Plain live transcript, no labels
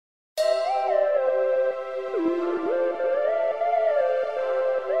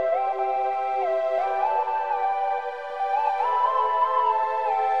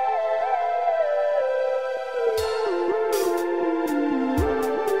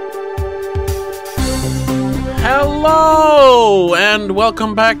Hello, and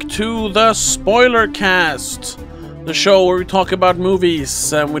welcome back to the Spoiler Cast, the show where we talk about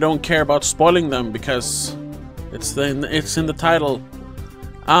movies and we don't care about spoiling them because it's in the title.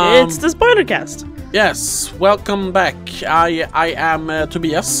 It's the Spoiler Cast. Yes, welcome back. I am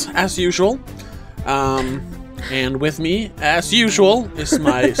Tobias, as usual, and with me, as usual, is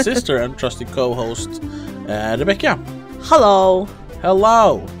my sister and trusty co-host, Rebecca. Hello.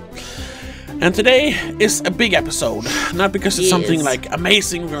 Hello. And today is a big episode, not because it's something like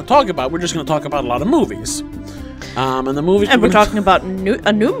amazing we're going to talk about. We're just going to talk about a lot of movies. And the movies. And we're talking about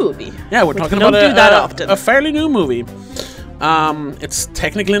a new movie. Yeah, we're talking about a fairly new movie. It's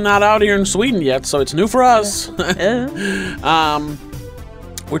technically not out here in Sweden yet, so it's new for us. Yeah.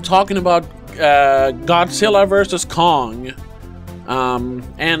 We're talking about Godzilla vs. Kong,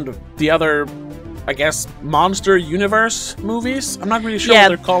 and the other, I guess, Monster Universe movies. I'm not really sure what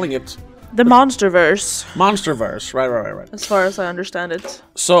they're calling it. The Monsterverse. Monsterverse, right. As far as I understand it.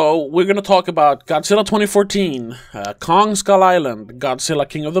 So, we're going to talk about Godzilla 2014, Kong Skull Island, Godzilla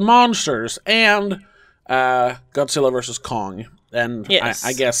King of the Monsters, and Godzilla vs. Kong. And yes.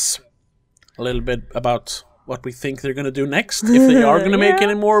 I guess a little bit about what we think they're going to do next. If they are going to make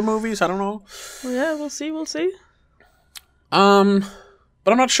any more movies, I don't know. Well, yeah, we'll see. But I'm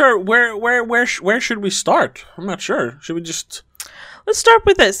not sure. Where should we start? I'm not sure. Should we just... Let's start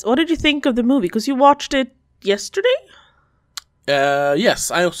with this. What did you think of the movie? Because you watched it yesterday?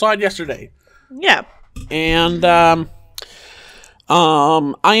 Yes, I saw it yesterday. Yeah. And I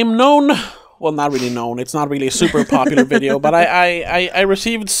am known, well, not really known, it's not really a super popular video, but I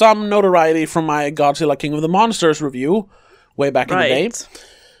received some notoriety from my Godzilla King of the Monsters review way back in the day.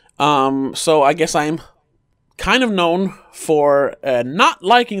 So I guess I'm kind of known for not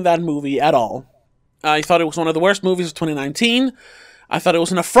liking that movie at all. I thought it was one of the worst movies of 2019. I thought it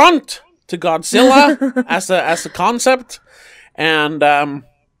was an affront to Godzilla as a concept, and I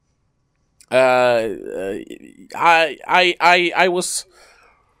was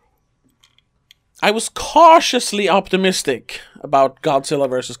cautiously optimistic about Godzilla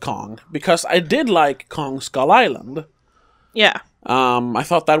vs. Kong because I did like Kong Skull Island. Yeah. I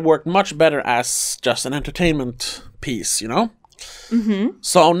thought that worked much better as just an entertainment piece, you know? Mm-hmm.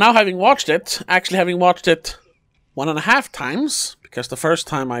 So now having watched it 1.5 times, because the first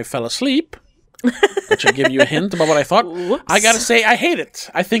time I fell asleep, which should give you a hint about what I thought, Whoops. I gotta say I hate it.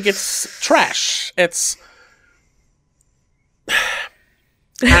 I think it's trash. It's... I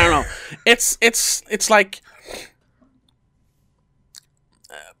don't know. It's like...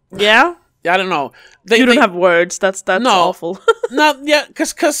 Yeah? I don't know. You don't have words. That's awful.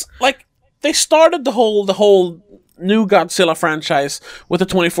 Because like they started the whole new Godzilla franchise with the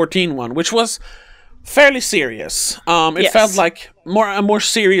 2014 one, which was fairly serious. It felt like a more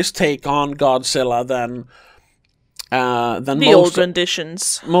serious take on Godzilla than the old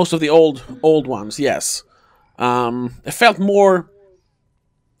renditions. Most of the old ones. Yes, it felt more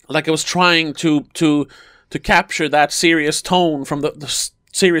like it was trying to capture that serious tone from the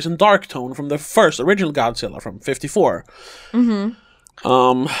serious and dark tone from the first original Godzilla from '54. Mm-hmm.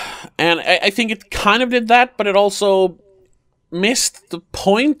 And I think it kind of did that, but it also missed the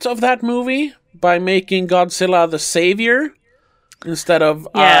point of that movie by making Godzilla the savior instead of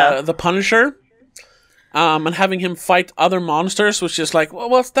the Punisher. And having him fight other monsters was just like,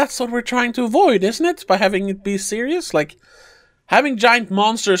 well, that's what we're trying to avoid, isn't it? By having it be serious? Like, having giant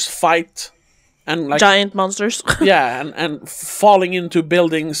monsters fight and like... Giant monsters. and falling into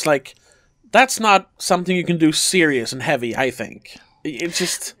buildings, like, that's not something you can do serious and heavy, I think. It's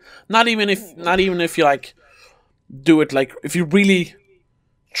just... Not even if you, like, do it, like, if you really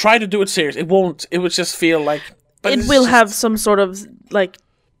try to do it serious, it won't. It would just feel like... It will have some sort of, like,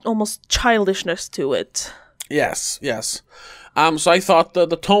 almost childishness to it. Yes. So I thought the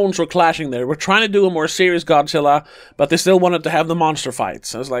tones were clashing there. We're trying to do a more serious Godzilla, but they still wanted to have the monster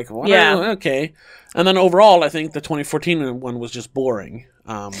fights. I was like, well, okay. And then overall, I think the 2014 one was just boring.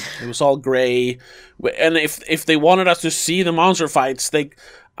 It was all gray. And if they wanted us to see the monster fights,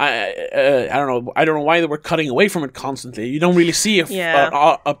 I don't know why they were cutting away from it constantly. You don't really see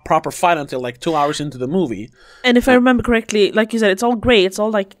a proper fight until like 2 hours into the movie. And if I remember correctly, like you said, it's all gray. It's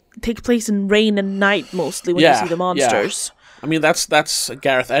all like takes place in rain and night mostly when you see the monsters. Yeah. I mean, that's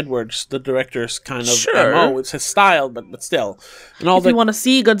Gareth Edwards, the director's kind of sure. MO. It's his style, but still. And if you want to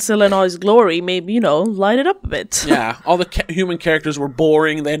see Godzilla in all his glory, maybe, light it up a bit. Yeah, all the human characters were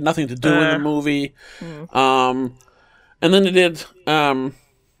boring. They had nothing to do in the movie. And then they did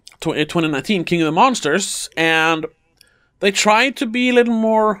 2019 King of the Monsters, and they tried to be a little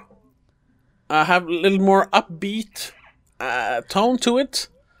more, have a little more upbeat tone to it.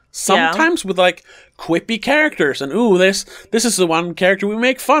 Sometimes with like quippy characters, and this is the one character we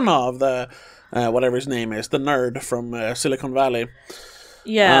make fun of, the whatever his name is, the nerd from Silicon Valley.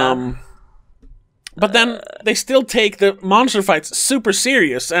 Yeah. But then they still take the monster fights super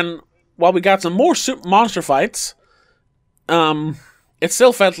serious, and while we got some more monster fights, it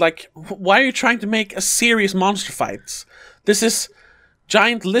still felt like, why are you trying to make a serious monster fights? This is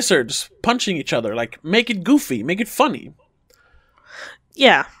giant lizards punching each other. Like, make it goofy, make it funny.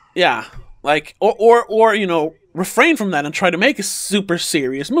 Yeah. Yeah. Like, or you know, refrain from that and try to make a super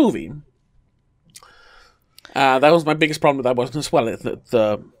serious movie. That was my biggest problem with that one as well.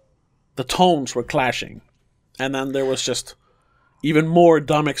 The tones were clashing. And then there was just even more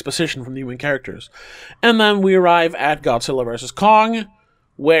dumb exposition from the human characters. And then we arrive at Godzilla vs. Kong,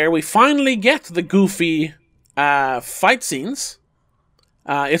 where we finally get the goofy fight scenes.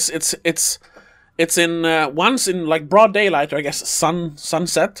 It's in once in like broad daylight, or I guess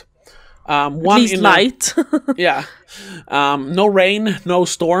sunset. At least in light. Yeah. No rain, no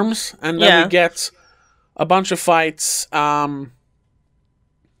storms, and then we get a bunch of fights in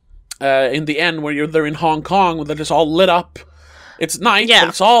the end where they're in Hong Kong, that is all lit up. It's night, but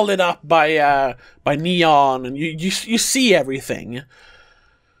it's all lit up by neon, and you see everything.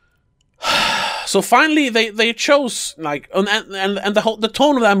 So finally, they chose like, and the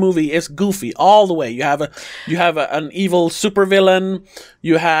tone of that movie is goofy all the way. You have an evil supervillain.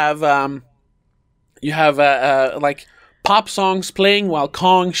 You have like pop songs playing while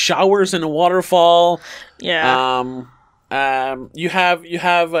Kong showers in a waterfall. Yeah. You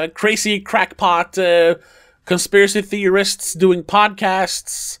have crazy crackpot conspiracy theorists doing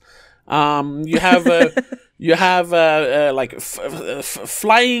podcasts. You have like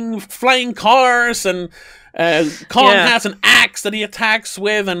flying cars, and Kong has an axe that he attacks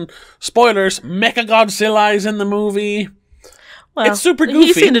with, and spoilers, Mecha Godzilla is in the movie. Well, it's super goofy.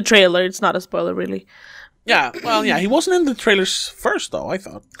 He's in the trailer. It's not a spoiler, really. Yeah, well, yeah, he wasn't in the trailers first, though, I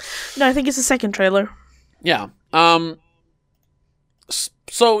thought. No, I think it's the second trailer. Yeah.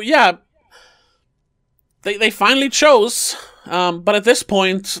 So, yeah, they finally chose, but at this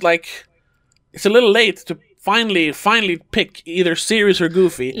point, like, it's a little late to finally pick either serious or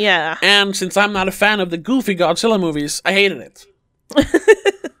goofy. Yeah. And since I'm not a fan of the goofy Godzilla movies, I hated it.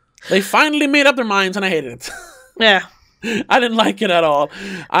 They finally made up their minds, and I hated it. Yeah. I didn't like it at all.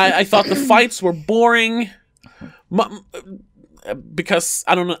 I thought the fights were boring, because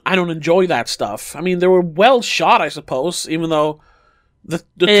I don't enjoy that stuff. I mean, they were well shot, I suppose, even though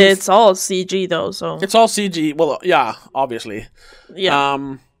it's all CG though. So it's all CG. Well, yeah, obviously.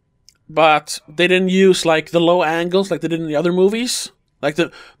 Yeah. But they didn't use like the low angles like they did in the other movies. Like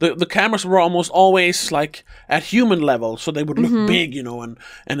the cameras were almost always like at human level, so they would look big, you know, and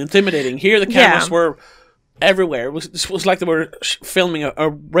intimidating. Here the cameras were everywhere. It was like they were filming a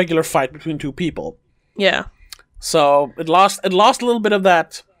regular fight between two people. Yeah. So it lost a little bit of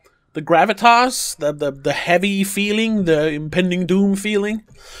that, the gravitas, the heavy feeling, the impending doom feeling,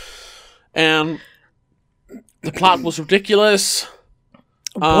 and the plot was ridiculous.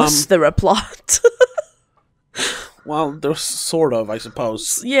 Was there a plot? Well, there's sort of, I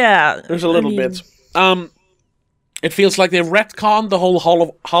suppose. Yeah, there's a little bit. It feels like they've retconned the whole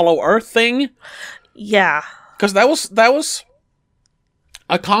Hollow Earth thing. Yeah, because that was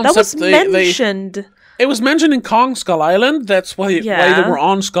a concept that was mentioned. It was mentioned in Kong Skull Island. That's why they were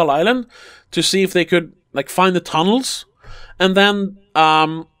on Skull Island, to see if they could like find the tunnels, and then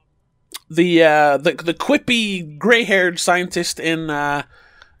the quippy gray-haired scientist in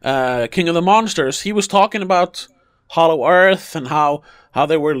King of the Monsters, he was talking about Hollow Earth and how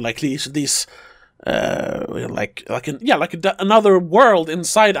there were like these another world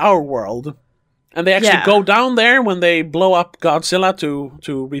inside our world, and they actually go down there when they blow up Godzilla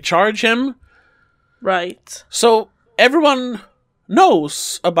to recharge him. Right. So everyone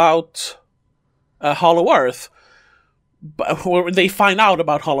knows about Hollow Earth, but they find out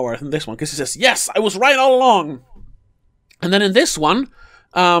about Hollow Earth in this one because he says, "Yes, I was right all along." And then in this one,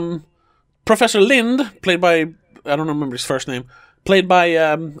 Professor Lind, played by, I don't remember his first name, played by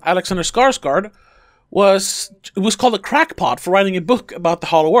Alexander Skarsgård, was called a crackpot for writing a book about the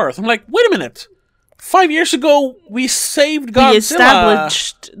Hollow Earth. I'm like, wait a minute. 5 years ago, we saved Godzilla. We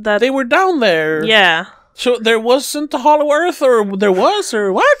established that they were down there. Yeah. So there wasn't a Hollow Earth, or there was,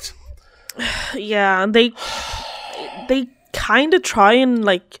 or what? Yeah, and they kind of try and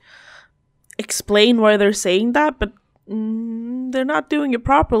like explain why they're saying that, but they're not doing it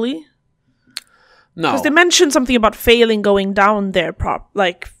properly. No, because they mentioned something about failing going down there,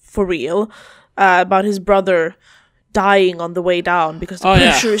 like for real, about his brother dying on the way down because the Oh,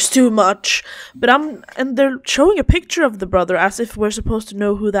 yeah. pressure is too much. But and they're showing a picture of the brother as if we're supposed to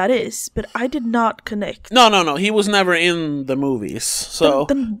know who that is. But I did not connect. No. He was never in the movies. So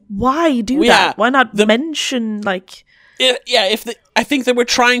Then why do Yeah, that? Why not mention like? I think they were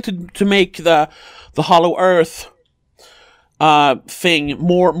trying to make the Hollow Earth thing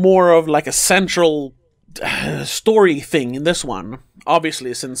more of like a central story thing in this one.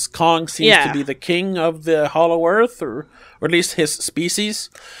 Obviously, since Kong seems to be the king of the Hollow Earth, or at least his species.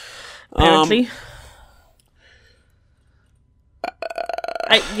 Apparently.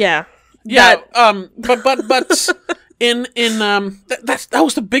 Yeah. But that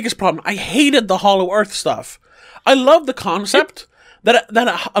was the biggest problem. I hated the Hollow Earth stuff. I love the concept that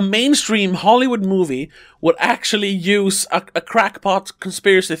a mainstream Hollywood movie would actually use a crackpot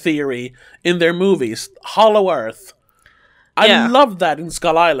conspiracy theory in their movies. Hollow Earth. I love that in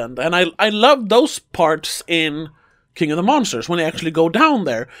Skull Island, and I love those parts in King of the Monsters when they actually go down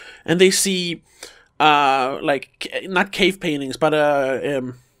there and they see like not cave paintings, but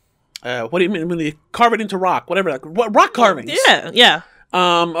what do you mean when they carve it into rock? Whatever, like rock carvings. Yeah.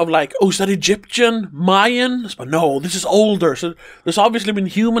 Of like, is that Egyptian, Mayan? But no, this is older. So there's obviously been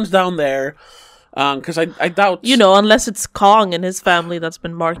humans down there. Because I doubt, unless it's Kong and his family that's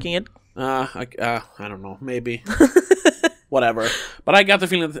been marking it. I don't know, maybe. Whatever. But I got the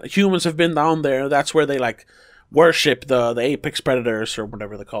feeling that humans have been down there. That's where they like worship the apex predators or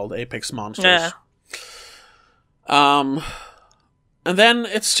whatever they're called, apex monsters. Yeah. And then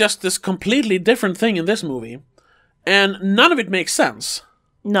it's just this completely different thing in this movie, and none of it makes sense.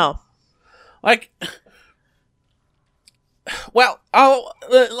 No. Like, well,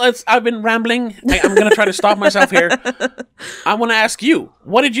 I've been rambling. I'm going to try to stop myself here. I want to ask you,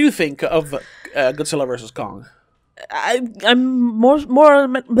 what did you think of Godzilla vs. Kong? I'm more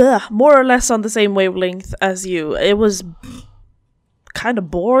or less on the same wavelength as you. It was kind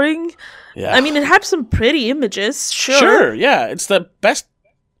of boring. Yeah. I mean, it had some pretty images, sure. Sure, yeah. It's the best.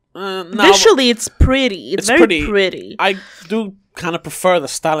 Visually, it's pretty. It's very pretty. I do kind of prefer the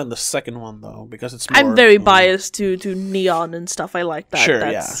style in the second one, though, because it's more... I'm very biased to neon and stuff. I like that.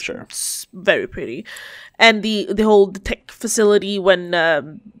 Sure, sure. It's very pretty. And the whole tech facility when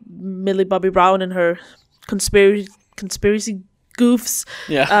Millie Bobby Brown and her conspiracy goofs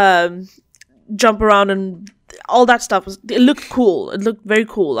jump around and all that stuff, it looked cool. It looked very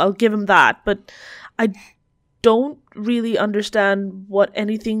cool. I'll give him that. But I don't really understand what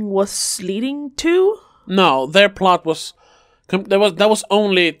anything was leading to. No, their plot was that was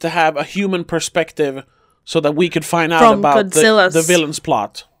only to have a human perspective so that we could find out about the villain's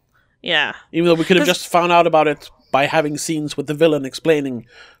plot. Yeah. Even though we could have just found out about it by having scenes with the villain explaining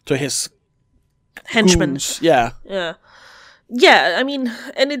to his henchmen. goons. Yeah. Yeah, I mean,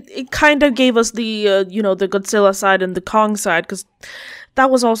 and it kind of gave us the, the Godzilla side and the Kong side, because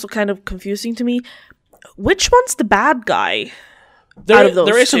that was also kind of confusing to me. Which one's the bad guy out of those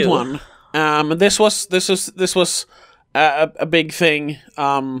There isn't two? one. This was a big thing.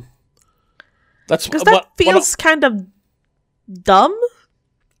 That's because that feels kind of dumb.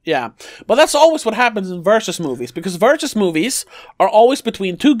 Yeah, but that's always what happens in versus movies, because versus movies are always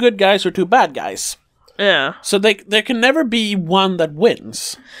between two good guys or two bad guys. Yeah. So there can never be one that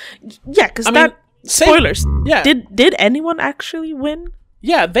wins. Yeah, because spoilers. Yeah. Did anyone actually win?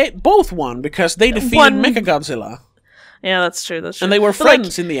 Yeah, they both won because they defeated Mechagodzilla. Yeah, that's true. And they were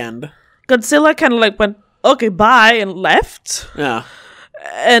friends in the end. Godzilla kind of like went, okay, bye, and left. Yeah.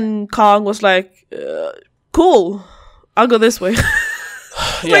 And Kong was like, cool, I'll go this way.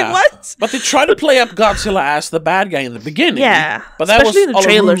 Yeah. Like, what? But they try to play up Godzilla as the bad guy in the beginning. Yeah, but that especially was in the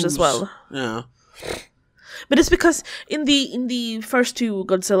trailers as well. Yeah. But it's because in the first two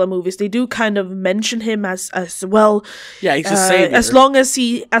Godzilla movies, they do kind of mention him as well. Yeah, he's a savior. As long as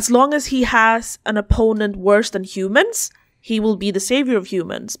he has an opponent worse than humans, he will be the savior of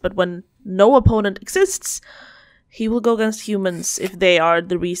humans. But when no opponent exists, he will go against humans if they are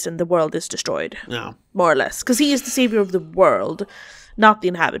the reason the world is destroyed. Yeah, more or less, because he is the savior of the world, not the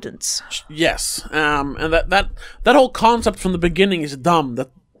inhabitants. Yes, and that whole concept from the beginning is dumb. That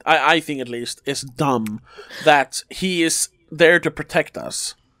I think, at least, is dumb. That he is there to protect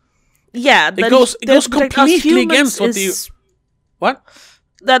us. Yeah, it goes completely against what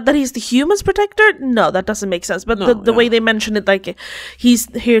that he's the humans' protector. No, that doesn't make sense. But the way they mention it, like he's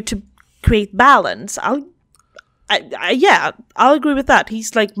here to create balance. I'll agree with that.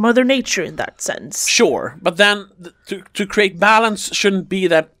 He's like Mother Nature in that sense. Sure, but then to create balance shouldn't be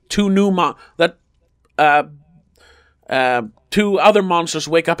that two other monsters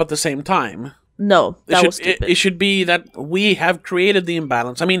wake up at the same time. No, that was stupid. It should be that we have created the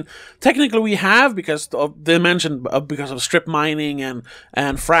imbalance. I mean, technically we have because they mentioned because of strip mining and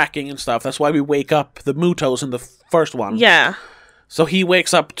fracking and stuff. That's why we wake up the Mutos in the first one. Yeah. So he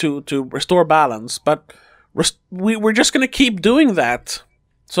wakes up to restore balance, but we're just going to keep doing that.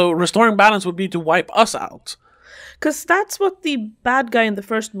 So restoring balance would be to wipe us out. Because that's what the bad guy in the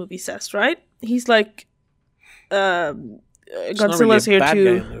first movie says, right? He's like, Godzilla's here bad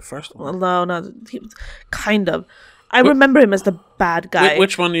to. Guy in the first one. Well, no, kind of. I remember him as the bad guy.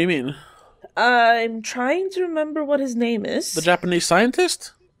 Which one do you mean? I'm trying to remember what his name is. The Japanese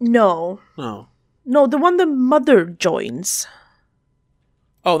scientist? No. No. No, the one the mother joins.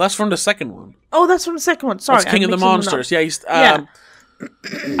 Oh, that's from the second one. Oh, that's from the second one. Sorry, that's King of the Monsters. Yeah, he's. I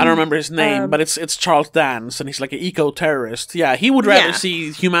don't remember his name, but it's Charles Dance, and he's like an eco-terrorist. Yeah, he would rather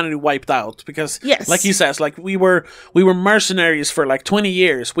see humanity wiped out because, like he says, like we were mercenaries for like 20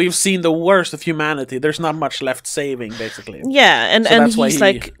 years. We've seen the worst of humanity. There's not much left saving, basically. Yeah, and he's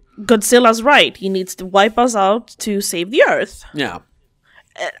like, Godzilla's right. He needs to wipe us out to save the Earth. Yeah.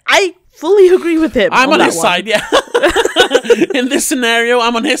 I fully agree with him. I'm on his side, yeah. In this scenario,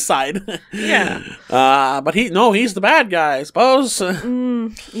 I'm on his side. Yeah. But he's the bad guy, I suppose.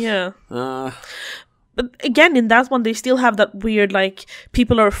 Yeah. But again, in that one, they still have that weird, like,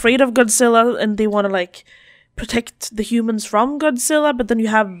 people are afraid of Godzilla and they want to, like, protect the humans from Godzilla. But then you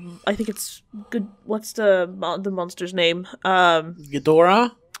have, I think it's good. What's the monster's name?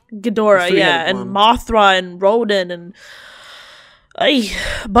 Ghidorah? Ghidorah, yeah, and Mothra and Rodan and a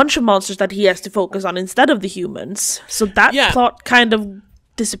bunch of monsters that he has to focus on instead of the humans. So that plot kind of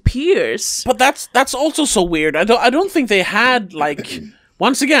disappears. But that's also so weird. I don't think they had, like,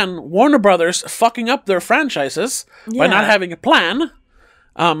 once again, Warner Brothers fucking up their franchises by not having a plan,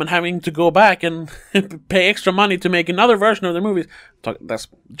 and having to go back and pay extra money to make another version of their movies. That's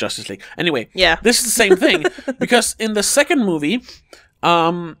Justice League. Anyway, this is the same thing because in the second movie,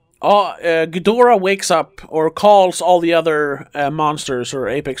 Ghidorah wakes up or calls all the other monsters or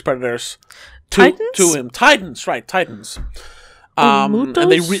apex predators to him. Titans, right? Titans. And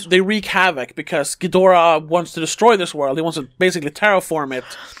they wreak havoc because Ghidorah wants to destroy this world. He wants to basically terraform it.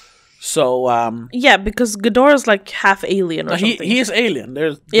 So because Ghidorah's like half alien or something. He is alien.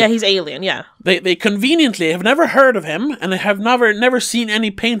 He's alien. Yeah. They conveniently have never heard of him and they have never seen any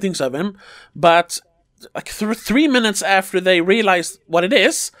paintings of him, but like 3 minutes after they realize what it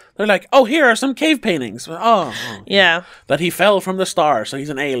is, they're like, "Oh, here are some cave paintings." Yeah, that he fell from the stars, so he's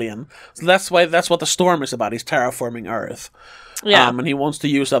an alien. So that's what the storm is about. He's terraforming Earth. Yeah, and he wants to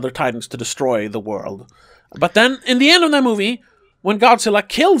use other titans to destroy the world. But then, in the end of that movie, when Godzilla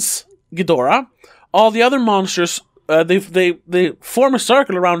kills Ghidorah, all the other monsters they form a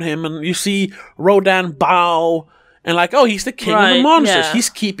circle around him, and you see Rodan bow and like, "Oh, he's the king of the monsters. Yeah.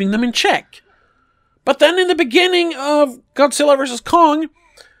 He's keeping them in check." But then in the beginning of Godzilla vs. Kong,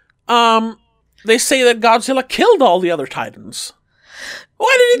 they say that Godzilla killed all the other titans.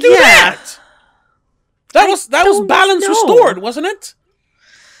 Why did he do that? That was balance restored, wasn't it?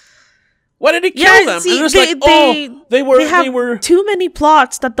 Why did he kill them? See, and they were too many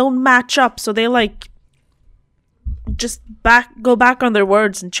plots that don't match up, so they like just go back on their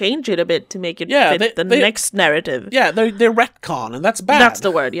words and change it a bit to make it fit the next narrative. Yeah, they're retcon, and that's bad. That's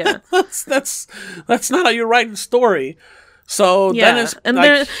the word. Yeah, that's not how you write a story. So then it's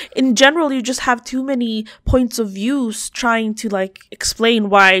and in general, you just have too many points of views trying to like explain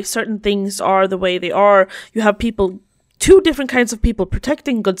why certain things are the way they are. You have two different kinds of people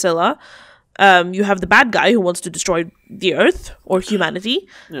protecting Godzilla. You have the bad guy who wants to destroy the Earth or humanity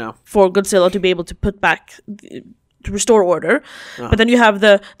for Godzilla to be able to put back. To restore order, but then you have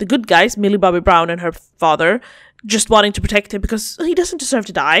the good guys, Millie Bobby Brown and her father, just wanting to protect him because he doesn't deserve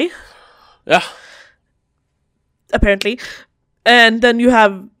to die. Yeah, apparently. And then you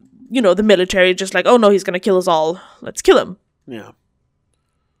have, the military just like, oh no, he's gonna kill us all. Let's kill him. Yeah.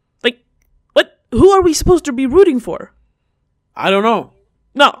 Like, what? Who are we supposed to be rooting for? I don't know.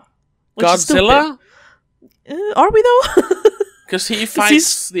 No, Godzilla. Are we though? Because he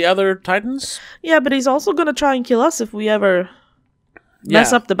fights the other titans? Yeah, but he's also going to try and kill us if we ever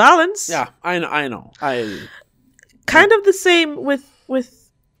mess up the balance. Yeah, I know. Kind of the same with... Well,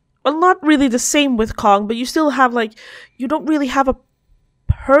 not really the same with Kong, but you still have, like... You don't really have a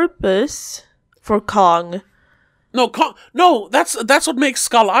purpose for Kong. No, that's what makes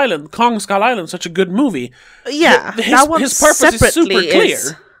Kong Skull Island such a good movie. Yeah, his purpose is super clear.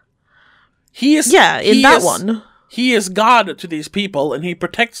 He is... Yeah, in that one... He is God to these people, and he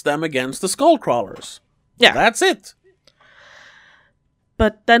protects them against the skull crawlers. Yeah, that's it.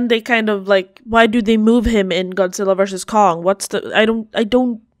 But then they kind of like, why do they move him in Godzilla vs. Kong? What's the? I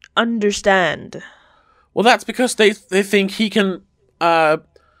don't understand. Well, that's because they think he can guide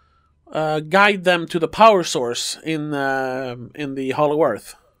them to the power source in the Hollow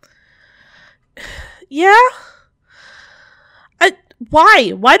Earth. Yeah. Why?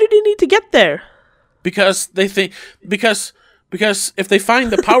 Why do they need to get there? Because they think because if they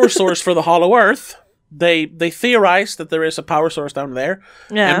find the power source for the Hollow Earth, they theorize that there is a power source down there,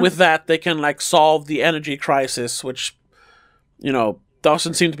 and with that they can like solve the energy crisis, which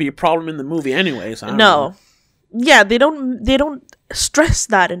doesn't seem to be a problem in the movie, anyways. I don't know. Yeah, they don't stress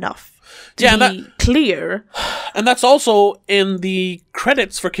that enough to be clear. And that's also in the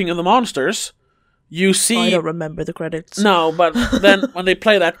credits for King of the Monsters. You see, I don't remember the credits. No, but then when they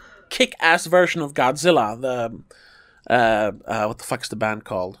play that kick-ass version of Godzilla, the what the fuck's the band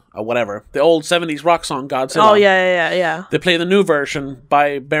called? Whatever. The old 70s rock song Godzilla. Oh, yeah. They play the new version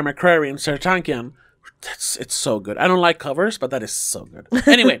by Bear McCreary and Sertankian. It's so good. I don't like covers, but that is so good.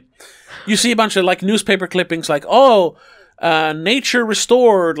 Anyway, you see a bunch of like newspaper clippings like, nature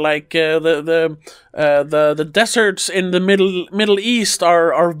restored, like the deserts in the Middle East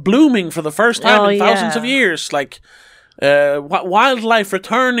are blooming for the first time in thousands of years. Like wildlife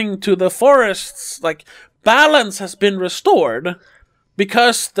returning to the forests. Like balance has been restored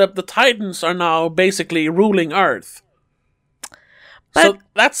because the Titans are now basically ruling Earth. So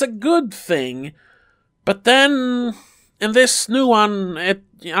that's a good thing. But then in this new one, I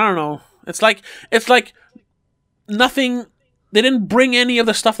don't know. It's like nothing. They didn't bring any of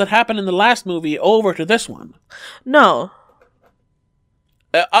the stuff that happened in the last movie over to this one. No.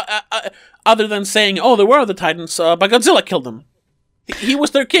 Other than saying, there were the Titans, but Godzilla killed them. He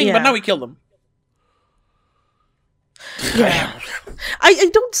was their king, but now he killed them. Yeah. I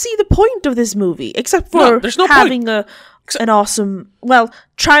don't see the point of this movie, except for there's no having point. An awesome,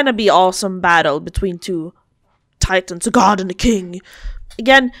 trying to be awesome battle between two titans, a god and a king.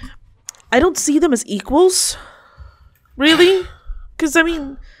 Again, I don't see them as equals, really. Because, I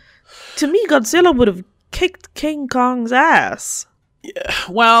mean, to me, Godzilla would have kicked King Kong's ass. Yeah,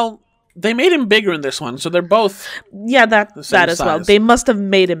 well, they made him bigger in this one, so they're both that as size. well. They must have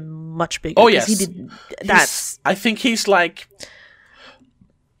made him much bigger. Oh, yes. He did, I think he's like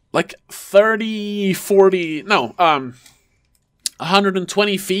 30, 40,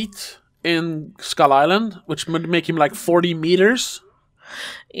 120 feet in Skull Island, which would make him like 40 meters.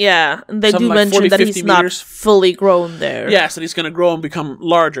 Yeah, and they Something do like mention 40, that he's not meters. fully grown there. Yes, that he's going to grow and become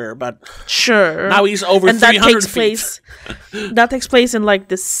larger, but sure. now he's over and 300 feet. That takes place in like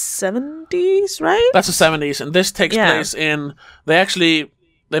the 70s, right? That's the 70s, and this takes place in... They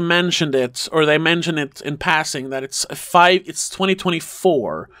mentioned it, or they mention it in passing, that it's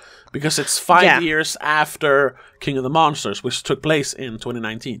 2024, because it's 5 years after King of the Monsters, which took place in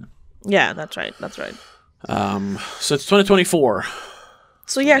 2019. Yeah, that's right. So it's 2024.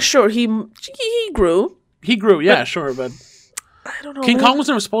 So yeah, sure, he grew. He grew, yeah, sure, but I don't know. King Kong was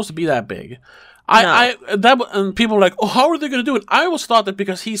never supposed to be that big. And people were like, how are they going to do it? I always thought that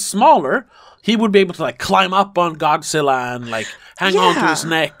because he's smaller, he would be able to like climb up on Godzilla and like hang on to his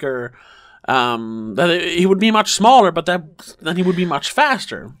neck, or that he would be much smaller, but then he would be much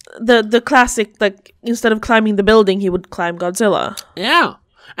faster. The classic, like, instead of climbing the building, he would climb Godzilla. Yeah.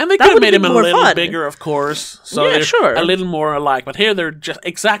 And they could have made him a little bigger, of course. So yeah, sure. A little more alike. But here they're just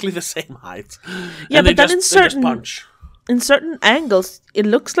exactly the same height. Yeah, and but then in certain angles, it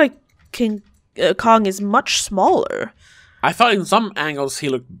looks like King Kong is much smaller. I thought in some angles he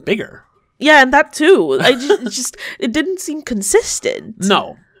looked bigger. Yeah, and that too. It didn't seem consistent.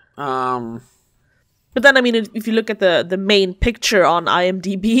 No. But then, I mean, if you look at the main picture on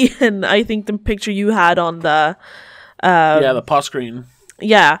IMDb, and I think the picture you had on the... the pause screen.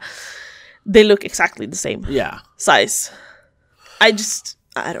 Yeah, they look exactly the same. Yeah. Size. I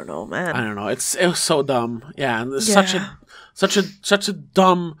don't know, man. I don't know. It was so dumb. Yeah, and there's such a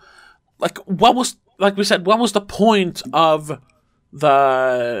dumb... what was the point of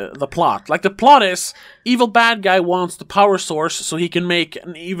the plot? Like, the plot is evil bad guy wants the power source so he can make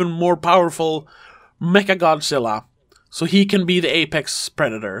an even more powerful Mecha Godzilla, so he can be the apex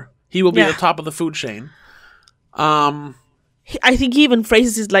predator. He will be the top of the food chain. I think he even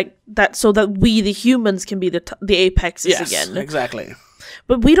phrases it like that so that we, the humans, can be the apexes again. Exactly.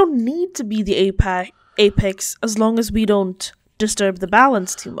 But we don't need to be the apex as long as we don't disturb the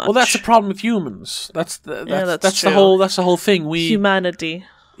balance too much. Well, that's the problem with humans. That's the whole thing. Humanity.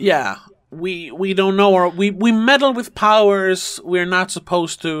 Yeah, we don't know, or we meddle with powers we're not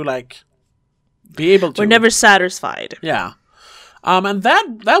supposed to be able to. We're never satisfied. Yeah, and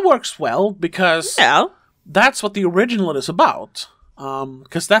that works well because that's what the original is about.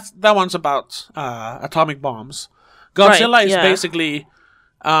 Because that one's about atomic bombs. Godzilla is basically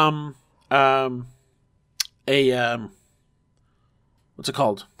um a what's it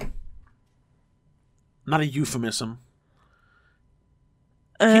called? Not a euphemism.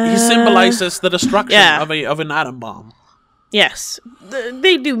 He symbolizes the destruction of an atom bomb. Yes,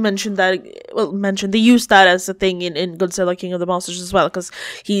 they do mention that. Well, they use that as a thing in Godzilla King of the Monsters as well, because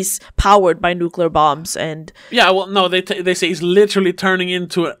he's powered by nuclear bombs and. Yeah, well, no, they say he's literally turning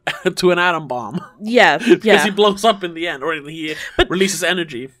into to an atom bomb. Yeah, because he blows up in the end, or he releases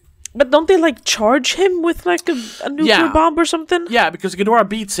energy. But don't they like charge him with like a nuclear bomb or something? Yeah, because Ghidorah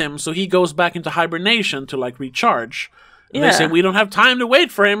beats him, so he goes back into hibernation to like recharge. And they say we don't have time to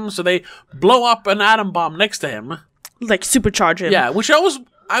wait for him, so they blow up an atom bomb next to him. Like supercharge him. Yeah, which I was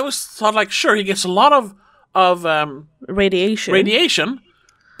thought like, sure, he gets a lot of radiation,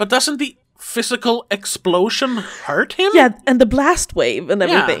 but doesn't the physical explosion hurt him? Yeah, and the blast wave and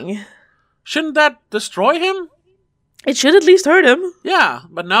everything. Yeah. Shouldn't that destroy him? It should at least hurt him. Yeah,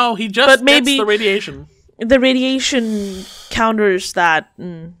 but no, he just gets the radiation. The radiation counters that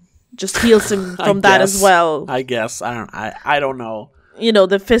and just heals him from that as well. I guess. I don't know. You know,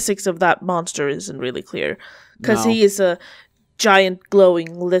 the physics of that monster isn't really clear. Because he is a giant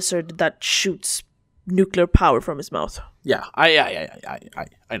glowing lizard that shoots nuclear power from his mouth. Yeah, I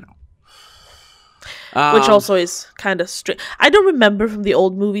know. Which also is kind of strange. I don't remember from the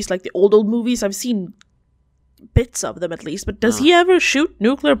old movies, like the old movies. I've seen bits of them at least. But does he ever shoot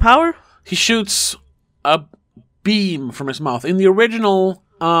nuclear power? He shoots a beam from his mouth. In the original,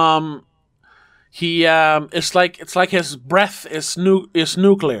 it's like his breath is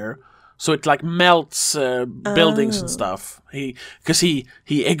nuclear. So it like melts buildings and stuff. Because he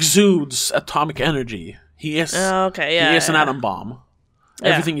exudes atomic energy. He is he is an atom bomb.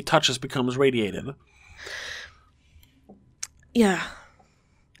 Everything he touches becomes radiated. Yeah.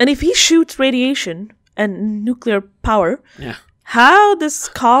 And if he shoots radiation and nuclear power, how does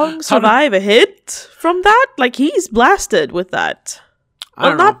Kong survive a hit from that? Like he's blasted with that.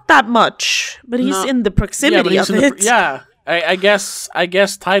 Well, not that much, but he's in the proximity of it. I guess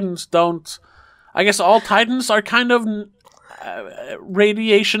Titans don't. I guess all Titans are kind of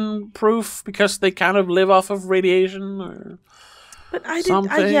radiation proof because they kind of live off of radiation, or. But I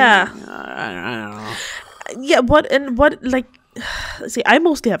didn't. Yeah. I don't know. Yeah. What? Like, see, I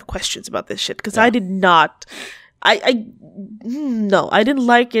mostly have questions about this shit because I did not. No, I didn't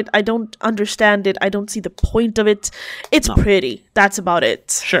like it. I don't understand it. I don't see the point of it. It's pretty. That's about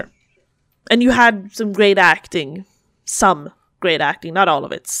it. Sure. And you had some great acting. Some great acting, not all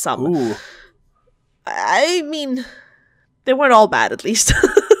of it. Some. Ooh. I mean, they weren't all bad, at least.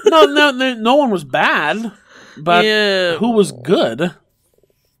 No one was bad, but who was good?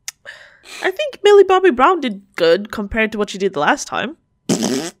 I think Millie Bobby Brown did good compared to what she did the last time.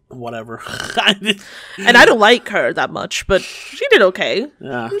 Whatever. And I don't like her that much, but she did okay.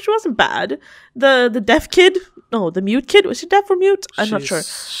 Yeah. She wasn't bad. The deaf kid, the mute kid, was she deaf or mute? I'm not sure.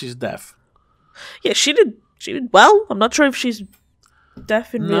 She's deaf. Yeah, she did well. I'm not sure if she's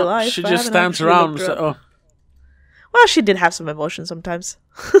deaf in real life. She just stands around. Well, she did have some emotion sometimes.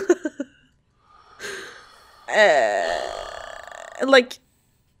 Like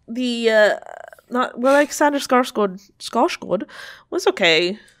the Alexander Skarsgård was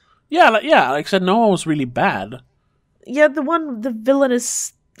okay. Yeah, like I said, no one was really bad. Yeah, the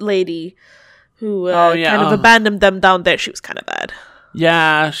villainous lady who kind of abandoned them down there. She was kind of bad.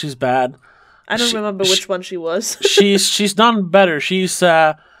 Yeah, she's bad. I don't remember which one she was. she's done better. She's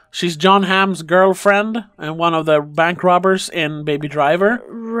John Hamm's girlfriend and one of the bank robbers in Baby Driver.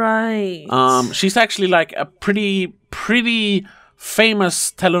 Right. She's actually like a pretty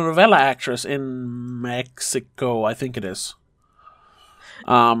famous telenovela actress in Mexico, I think it is.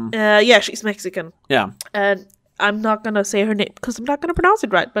 Yeah, she's Mexican. Yeah. And I'm not gonna say her name because I'm not gonna pronounce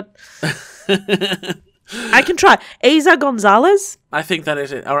it right, but I can try. Eiza Gonzalez? I think that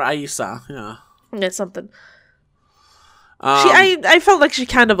is it. Or Aiza, yeah. It's something. I felt like she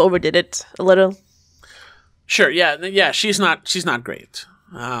kind of overdid it a little. Sure, yeah, she's not great.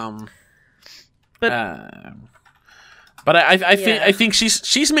 But I think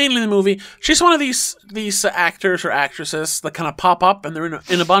she's mainly in the movie. She's one of these actors or actresses that kind of pop up and they're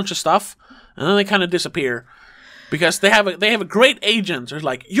in a bunch of stuff and then they kind of disappear because they have a great agent. They're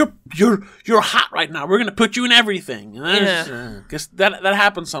like, you're hot right now. We're gonna put you in everything. And because that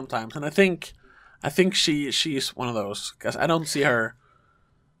happens sometimes. And I think she's one of those because I don't see her.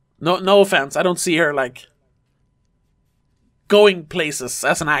 No offense, I don't see her like going places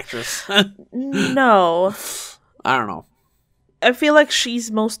as an actress. No. I don't know. I feel like she's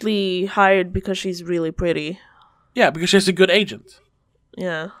mostly hired because she's really pretty. Yeah, because she's a good agent.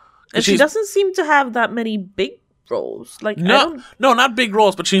 Yeah. And she doesn't seem to have that many big roles. Like no, not big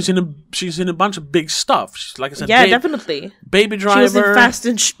roles, but she's in a bunch of big stuff. She's, like I said, definitely. Baby Driver. She was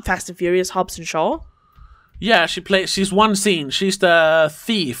in Fast and Furious, Hobbs and Shaw. Yeah, she's one scene. She's the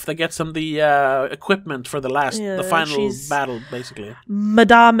thief that gets them the equipment for the final battle, basically.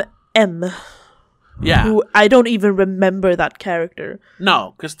 Madame M. Yeah. Who I don't even remember that character.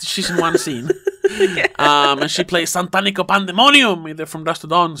 No, because she's in one scene. And she plays Santanico Pandemonium, either from Dust to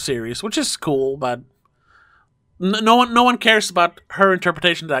Dawn series, which is cool, but no one cares about her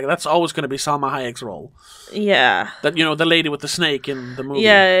interpretation of that. That's always going to be Salma Hayek's role. Yeah. That, the lady with the snake in the movie.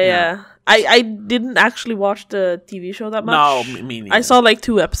 Yeah. I didn't actually watch the TV show that much. No, me neither. I saw like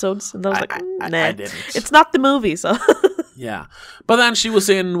 2 episodes, and I was nah. I didn't. It's not the movie, so... Yeah. But then she was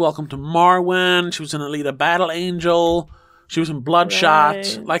in Welcome to Marwen. She was in Alita Battle Angel. She was in Bloodshot.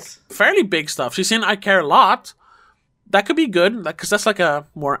 Right. Like, fairly big stuff. She's in I Care a Lot. That could be good, because that's like a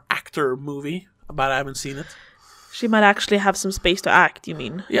more actor movie, but I haven't seen it. She might actually have some space to act, you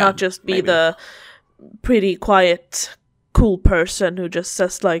mean? Yeah, not just be maybe. the pretty quiet, cool person who just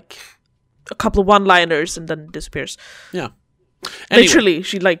says like a couple of one-liners and then disappears. Yeah. Anyway. Literally,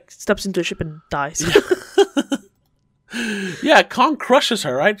 she like steps into a ship and dies. Yeah, Kong crushes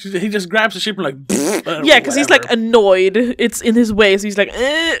her, right? He just grabs the ship and like... Yeah, because he's like annoyed. It's in his way, so he's like,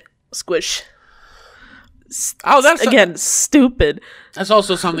 squish. That's stupid. That's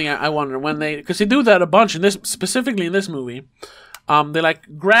also something I wonder when because they do that a bunch specifically in this movie. They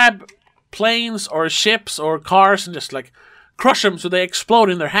like grab planes or ships or cars and just like crush them so they explode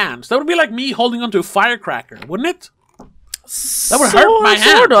in their hands. That would be like me holding onto a firecracker, wouldn't it? That would hurt my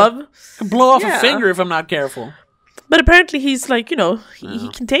hand. Sort of. Could blow off a finger if I'm not careful. But apparently he's like, he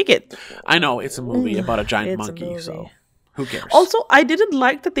can take it. I know, it's a movie about a giant monkey, so who cares? Also, I didn't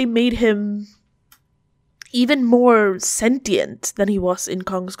like that they made him even more sentient than he was in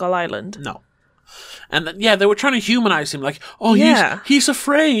Kong Skull Island. No. And they were trying to humanize him, like, he's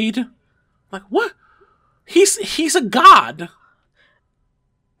afraid. Like, what? He's a god.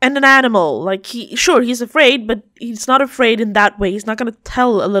 And an animal. Like, he's afraid, but he's not afraid in that way. He's not going to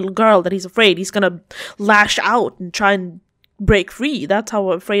tell a little girl that he's afraid. He's going to lash out and try and break free. That's how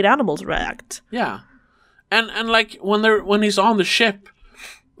afraid animals react. Yeah. And like, when he's on the ship,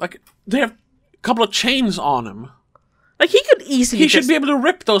 like, they have a couple of chains on him. Like, he could easily should be able to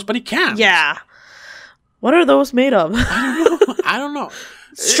rip those, but he can't. Yeah. What are those made of? I don't know.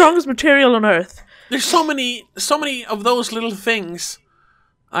 Strongest material on Earth. There's so many of those little things.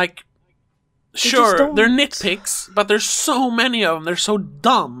 Like, sure, they're nitpicks, but there's so many of them. They're so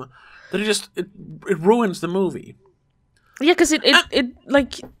dumb that it ruins the movie. Yeah, because it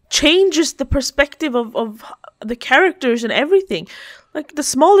like changes the perspective of the characters and everything. Like the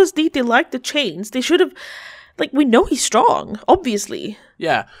smallest detail, like the chains, they should have. Like, we know he's strong, obviously.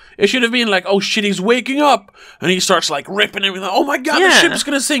 Yeah, it should have been like, oh shit, he's waking up, and he starts like ripping everything. Oh my god, the ship's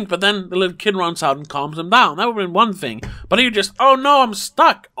gonna sink! But then the little kid runs out and calms him down. That would have been one thing. But he just, oh no, I'm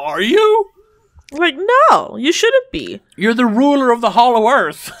stuck. Are you? Like, no, you shouldn't be. You're the ruler of the Hollow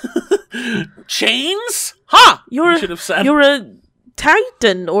Earth. Chains? Ha! You should have said. You're a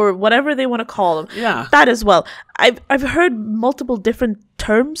Titan or whatever they want to call them. Yeah, that as well. I've heard multiple different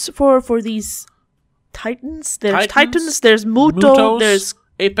terms for these. Titans. There's Titans. There's Mutos. There's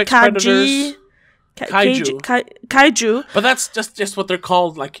Apex Kaiji, Predators. Kaiju. But that's just what they're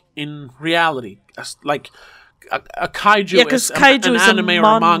called, like, in reality. Like a kaiju is an anime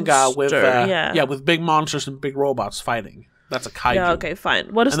or a manga with with big monsters and big robots fighting. That's a kaiju. Yeah. Okay.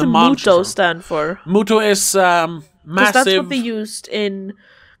 Fine. What does the Muto stand for? Muto is massive. That's what they used in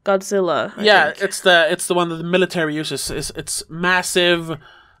Godzilla. I think. It's the one that the military uses. It's massive.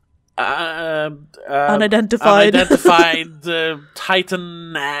 Unidentified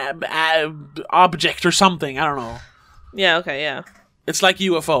Titan object or something. I don't know. Yeah. Okay. Yeah. It's like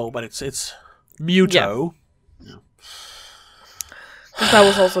UFO, but it's Muto. Yeah. That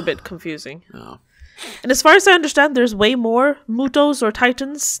was also a bit confusing. Yeah. And as far as I understand, there's way more Mutos or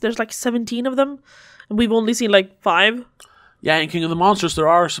Titans. There's like 17 of them, and we've only seen like 5. Yeah, in King of the Monsters, there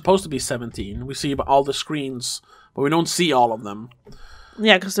are supposed to be 17. We see all the screens, but we don't see all of them.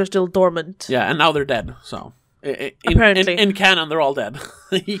 Yeah, because they're still dormant. Yeah, and now they're dead, so... Apparently. In canon, they're all dead.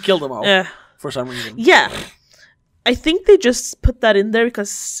 He killed them all. Yeah. For some reason. Yeah. I think they just put that in there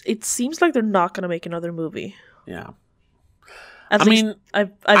because it seems like they're not going to make another movie. Yeah. At least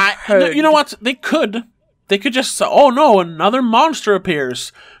I've heard. You know what? They could just say, oh no, another monster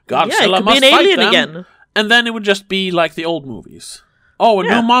appears. Godzilla must fight them. Again. And then it would just be like the old movies. Oh, a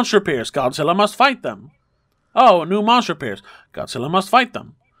new monster appears. Godzilla must fight them. Oh, a new monster appears. Godzilla must fight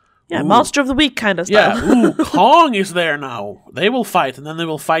them. Yeah, Monster of the Week kind of stuff. Yeah, ooh, Kong is there now. They will fight, and then they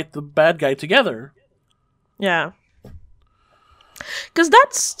will fight the bad guy together. Yeah. Because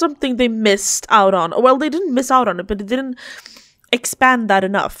that's something they missed out on. Well, they didn't miss out on it, but they didn't expand that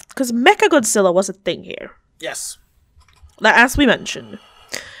enough. Because Mechagodzilla was a thing here. Yes. As we mentioned.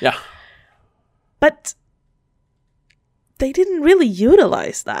 Yeah. But they didn't really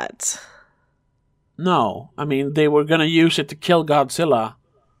utilize that. No. I mean, they were going to use it to kill Godzilla,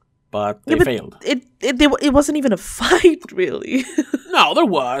 but they failed. It wasn't even a fight, really. No, there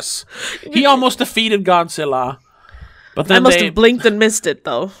was. He almost defeated Godzilla. But then I must have blinked and missed it,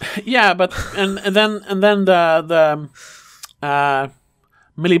 though. Yeah, but and then the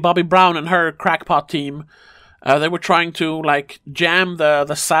Millie Bobby Brown and her crackpot team, they were trying to like jam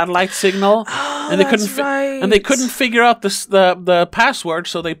the satellite signal, and they couldn't figure out the password,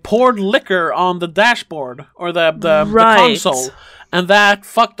 so they poured liquor on the dashboard or the console, and that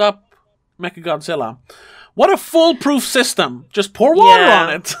fucked up Mechagodzilla. What a foolproof system! Just pour water on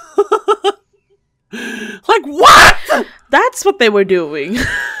it. Like, what? That's what they were doing.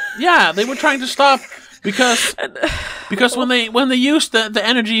 Yeah, they were trying to stop because when they used the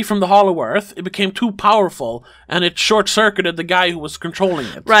energy from the Hollow Earth, it became too powerful and it short-circuited the guy who was controlling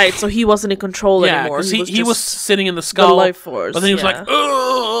it. Right, so he wasn't in control anymore. Yeah, because he was sitting in the skull, the life force, but then he was like,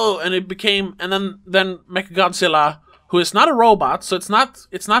 oh, and it became, and then Mechagodzilla, who is not a robot, so it's not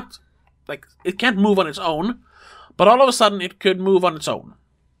like it can't move on its own, but all of a sudden it could move on its own.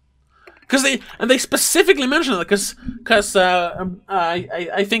 Because they specifically mention it, because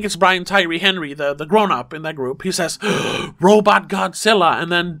I think it's Brian Tyree Henry, the grown up in that group. He says, "Robot Godzilla," and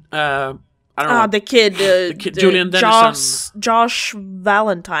then I don't know the kid Julian Dennison, Josh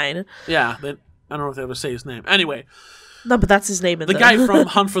Valentine. Yeah, I don't know if they ever say his name. Anyway, no, but that's his name. In the guy from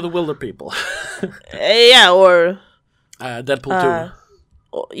Hunt for the Wilder People. Yeah, or Deadpool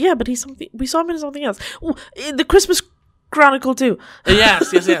 2. Yeah, but he's something. We saw him in something else. Ooh, in the Christmas Chronicle 2.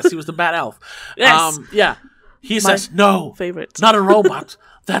 Yes. He was the bad elf. Yes. Yeah. He says, no, favorite. Not a robot.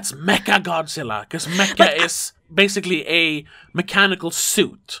 That's Mecha Godzilla. Because Mecha is basically a mechanical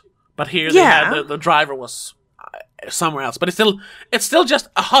suit. But here they had the driver was somewhere else. But it's still just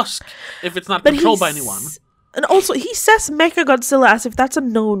a husk if it's not controlled by anyone. And also, he says Mecha Godzilla as if that's a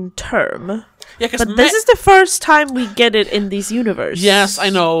known term. Yeah, but this is the first time we get it in this universe. Yes, I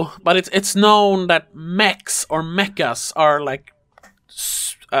know, but it's known that mechs or mechas are like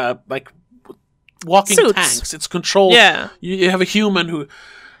walking suits. Tanks. It's controlled. Yeah, you have a human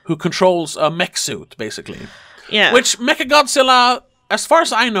who controls a mech suit, basically. Yeah, which Mechagodzilla, as far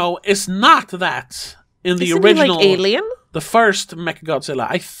as I know, is not that in the Isn't original. He like Alien? The first Mechagodzilla,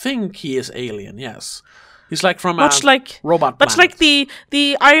 I think he is Alien. Yes, he's like from much a like robot. Much planet. like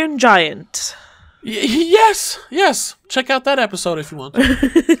the Iron Giant. Yes. Check out that episode if you want. On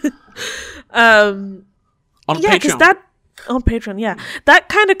Patreon. On Patreon, yeah. That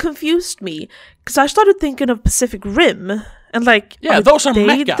kind of confused me because I started thinking of Pacific Rim and like, those are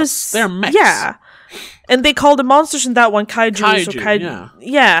mechas. They're mechs. Yeah, and they call the monsters in that one kaiju.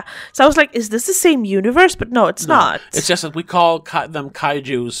 Yeah. So I was like, is this the same universe? But no, it's not. It's just that we call them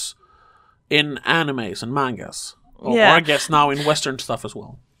kaijus in animes and mangas, or I guess now in Western stuff as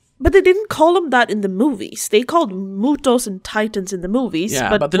well. But they didn't call them that in the movies. They called Mutos and Titans in the movies.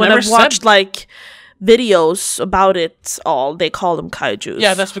 Yeah, but when I've watched like videos about it all, they call them kaijus.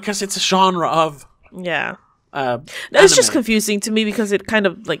 Yeah, that's because it's a genre of it's just confusing to me because it kind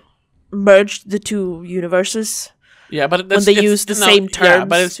of like merged the two universes. Yeah, but when they use the same terms. Yeah,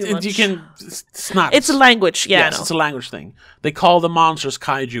 but it's not. It's a language. Yeah, yes, it's a language thing. They call the monsters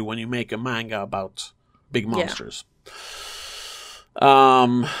kaiju when you make a manga about big monsters.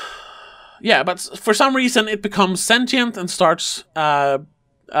 Yeah, but for some reason it becomes sentient and starts fighting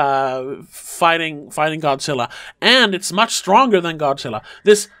Godzilla, and it's much stronger than Godzilla.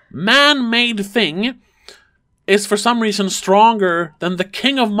 This man-made thing is for some reason stronger than the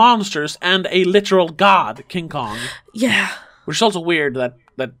king of monsters and a literal god, King Kong. Yeah, which is also weird that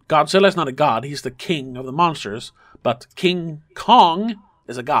Godzilla is not a god; he's the king of the monsters, but King Kong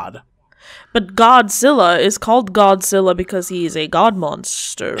is a god. But Godzilla is called Godzilla because he is a god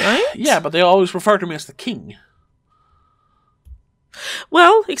monster, right? Yeah, but they always refer to him as the king.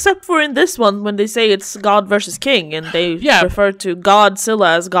 Well, except for in this one, when they say it's God versus King, and they refer to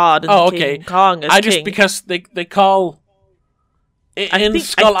Godzilla as God and King Kong as King. Just because they call... In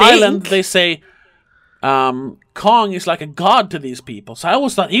Skull Island, they say... Kong is like a god to these people. So I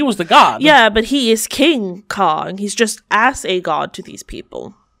always thought he was the god. Yeah, but he is King Kong. He's just as a god to these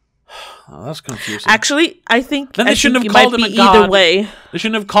people. Oh, that's confusing. Actually, I think then they shouldn't have called him a god. Either way, they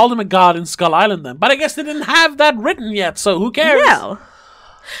shouldn't have called him a god in Skull Island then. But I guess they didn't have that written yet, so who cares? Yeah.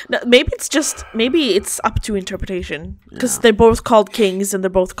 No, maybe it's up to interpretation because they're both called kings and they're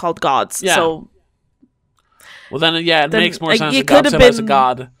both called gods. Yeah. So Well, then it makes more sense that could have Godzilla is a been-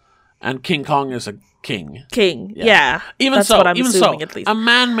 god and King Kong is a king. King. Yeah. Even that's so, what I'm even assuming, so, at least. a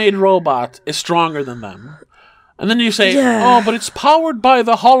man-made robot is stronger than them. And then you say, Yeah. "Oh, but it's powered by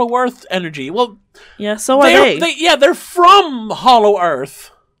the Hollow Earth energy." Well, Yeah, so are they. they're from Hollow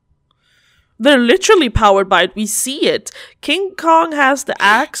Earth. They're literally powered by it. We see it. King Kong has the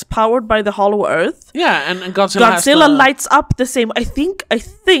axe powered by the Hollow Earth. Yeah, and Godzilla has Godzilla lights up the same. I think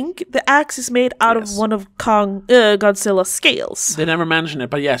the axe is made out of one of Godzilla's scales. They never mention it,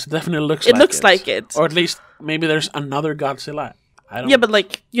 but yes, it definitely looks It like looks like it. Or at least maybe there's another Godzilla. I don't Yeah, but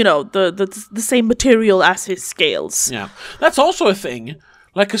like, the same material as his scales. Yeah. That's also a thing.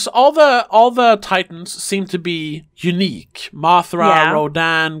 Like, 'cause all the Titans seem to be unique. Mothra, Yeah.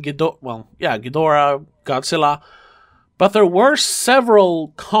 Rodan, Ghidorah, Godzilla. But there were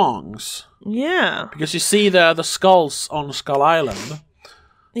several Kongs. Yeah. Because you see the skulls on Skull Island.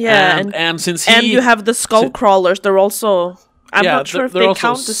 Yeah, and since and you have the skull crawlers. They're also. I'm not sure if they're they also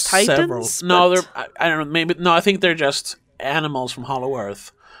count as titans. No, but- I don't know. Maybe no. I think they're just animals from Hollow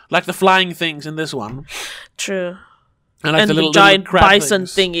Earth, like the flying things in this one, True. and like And the the little giant crab bison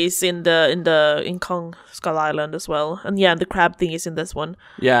things. thingies in Kong Skull Island as well, and the crab thingies in this one.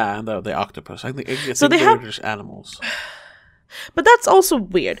 Yeah, and the octopus. I think So they they're have- just animals. But that's also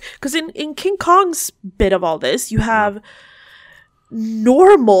weird because in King Kong's bit of all this, you have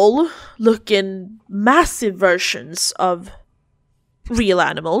normal looking massive versions of real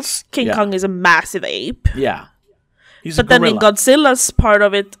animals. King Yeah. Kong is a massive ape. Yeah, he's But a then in gorilla. Godzilla's part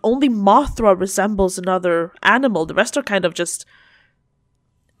of it, only Mothra resembles another animal. The rest are kind of just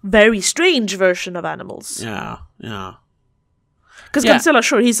very strange version of animals. Yeah. Because Yeah. Godzilla,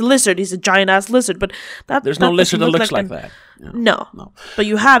 sure, he's a lizard. He's a giant-ass lizard, but There's no lizard that doesn't look looks like an- that. Yeah. No. But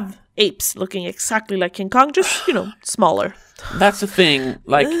you have apes looking exactly like King Kong, just, smaller. That's the thing.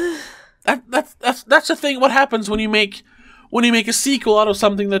 Like that's the thing. What happens when you make a sequel out of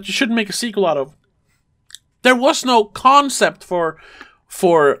something that you shouldn't make a sequel out of? There was no concept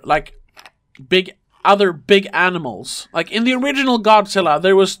for like big animals. Like in the original Godzilla,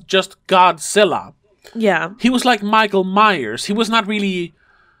 there was just Godzilla. Yeah. He was like Michael Myers. He was not really.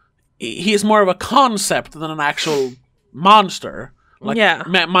 He is more of a concept than an actual monster. Like, Yeah.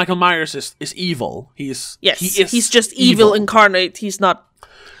 Michael Myers is evil. Yes. He is he's just evil incarnate. He's not.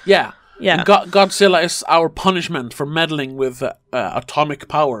 Yeah. Yeah. And Godzilla is our punishment for meddling with atomic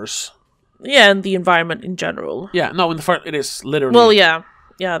powers. Yeah, and the environment in general. Yeah, no, in the first, it is literally. Well, yeah.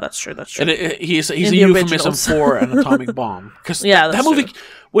 Yeah, that's true. He's a In the euphemism originals. for an atomic bomb. Because Yeah, that that's movie, true.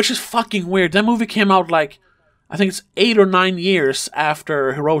 which is fucking weird, that movie came out like, I think it's 8 or 9 years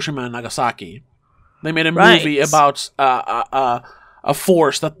after Hiroshima and Nagasaki. They made a movie Right. about a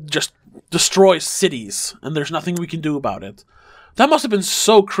force that just destroys cities, and there's nothing we can do about it. That must have been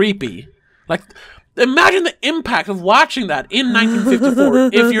so creepy. Like, imagine the impact of watching that in 1954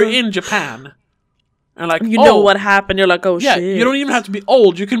 if you're in Japan. And like, You know what happened. You're like, oh, yeah, shit. you don't even have to be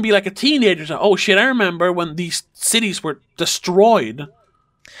old. You can be like a teenager. So, oh shit, I remember when these cities were destroyed.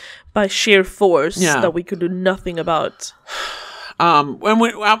 By sheer force Yeah. that we could do nothing about. And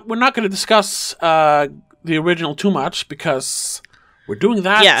we're not going to discuss the original too much because we're doing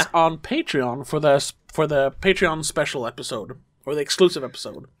that on Patreon for the Patreon special episode or the exclusive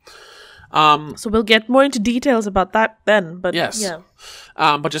episode. So we'll get more into details about that then. But Yes. yeah.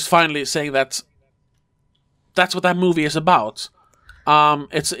 But just finally saying that that's what that movie is about.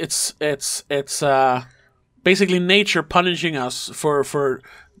 It's basically nature punishing us for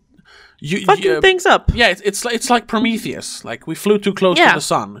Fucking things up. Yeah, it's like Prometheus. Like we flew too close to Yeah. the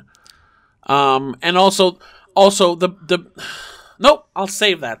sun. And also the nope, I'll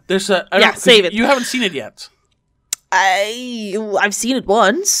save that. There's save it. You haven't seen it yet. I've seen it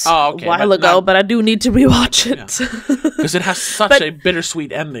once Oh, okay, a while but ago, not- but I do need to rewatch it. Because it has such But- a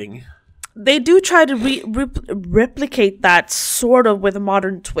bittersweet ending. They do try to replicate that sort of with a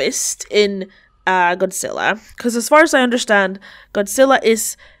modern twist in Godzilla. Because as far as I understand, Godzilla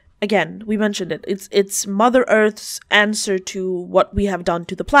is, again, we mentioned it, it's Mother Earth's answer to what we have done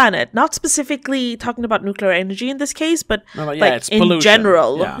to the planet. Not specifically talking about nuclear energy in this case, but No, but like it's in pollution.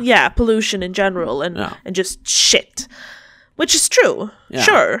 general. Yeah. Yeah, pollution in general and just shit. Which is true,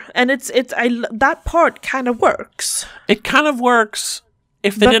 sure. And that part kind of works. It kind of works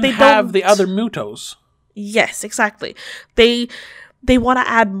if they But didn't they have don't- the other Mutos. Yes, exactly. They want to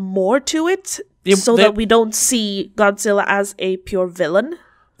add more to it so they- that we don't see Godzilla as a pure villain.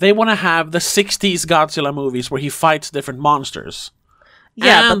 They want to have the 60s Godzilla movies where he fights different monsters.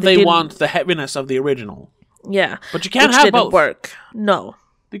 Yeah, and but they didn't- want the heaviness of the original. Yeah, But you can't which have didn't both. work. No,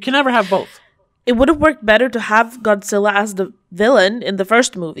 You can never have both. it would have worked better to have Godzilla as the villain in the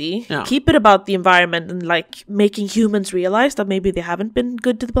first movie. Yeah. Keep it about the environment and like making humans realize that maybe they haven't been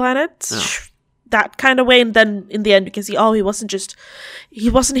good to the planet. Yeah. That kind of way, and then in the end you can see, he wasn't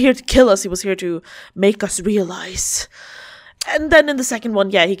here to kill us, he was here to make us realize. And then in the second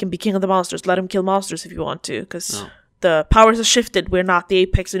one, he can be king of the monsters. Let him kill monsters if you want to, because the powers have shifted. We're not the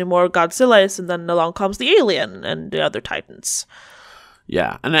apex anymore. Godzilla is, and then along comes the alien and the other titans.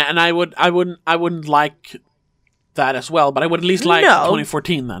 Yeah, and I wouldn't like that as well, but I would at least like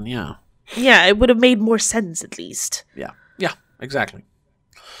 2014 then. Yeah. Yeah, it would have made more sense at least. Yeah, exactly.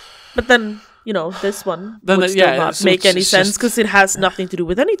 But then, this one would still not make any sense because it has nothing to do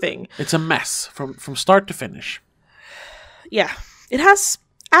with anything. It's a mess from start to finish. Yeah, it has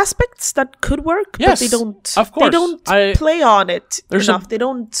aspects that could work, but they don't. Of course, they don't play on it enough. They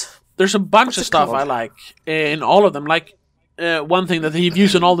don't. There's a bunch of stuff I like in all of them. Like one thing that they've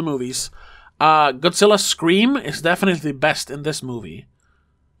used in all the movies, Godzilla's scream is definitely the best in this movie.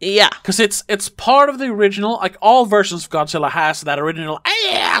 Yeah, because it's part of the original. Like all versions of Godzilla has that original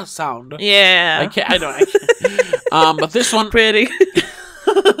sound. Yeah, I don't. But this one pretty.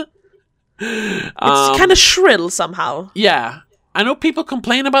 It's kind of shrill somehow. Yeah. I know people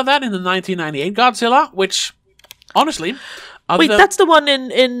complain about that in the 1998 Godzilla, which, honestly... Wait, that's the one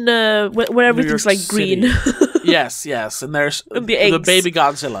in where everything's like green. yes, and there's the baby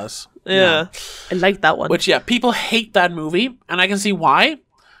Godzillas. Yeah. I like that one. Which, people hate that movie, and I can see why.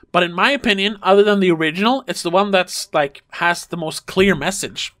 But in my opinion, other than the original, it's the one that's, like, has the most clear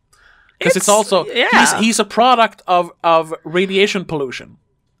message. Because it's also... Yeah. He's a product of radiation pollution.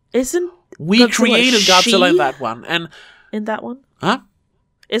 Isn't we Godzilla created Godzilla in that one, and in that one, huh?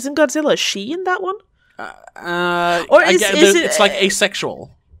 Isn't Godzilla she in that one? Or it's like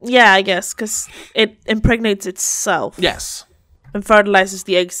asexual? Yeah, I guess because it impregnates itself. Yes, and fertilizes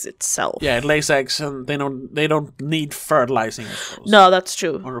the eggs itself. Yeah, it lays eggs, and they don't need fertilizing. No, that's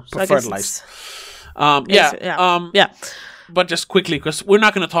true. Or fertilized. Yeah. But just quickly, because we're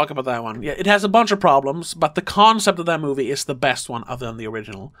not going to talk about that one. Yeah, it has a bunch of problems, but the concept of that movie is the best one other than the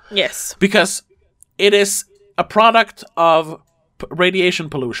original. Yes. Because it is a product of radiation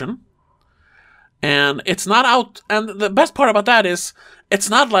pollution, and it's not out... And the best part about that is, it's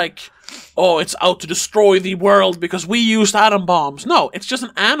not like, it's out to destroy the world because we used atom bombs. No, it's just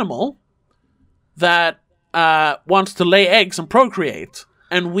an animal that wants to lay eggs and procreate,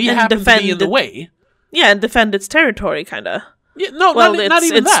 and we happen to be in the way. Yeah, and defend its territory, kind of. Yeah, no, not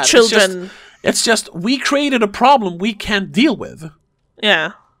even that. Children. It's just we created a problem we can't deal with.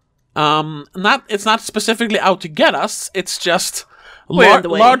 Yeah. It's not specifically out to get us. It's just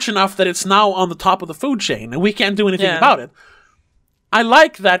large enough that it's now on the top of the food chain, and we can't do anything about it. I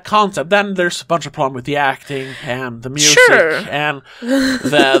like that concept. Then there's a bunch of problems with the acting and the music, and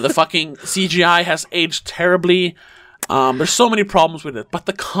the fucking CGI has aged terribly. There's so many problems with it, but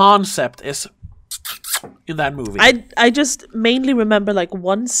the concept is in that movie. I just mainly remember like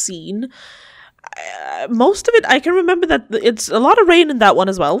one scene. Most of it, I can remember that it's a lot of rain in that one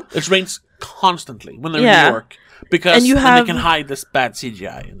as well. It rains constantly when they're in New York. Because they can hide this bad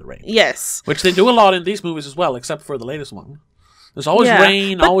CGI in the rain. Yes. Which they do a lot in these movies as well, except for the latest one. There's always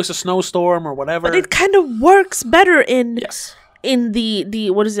rain, always a snowstorm or whatever. But it kind of works better in the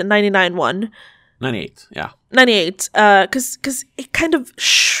what is it, 99 one? 98, yeah. 98, because it kind of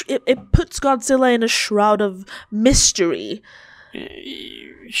it puts Godzilla in a shroud of mystery.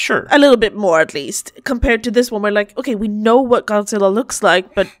 Sure. A little bit more, at least, compared to this one, where like, okay, we know what Godzilla looks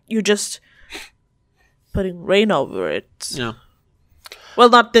like, but you're just putting rain over it. Yeah. Well,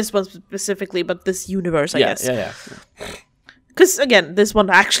 not this one specifically, but this universe, I guess. Yeah. Because again, this one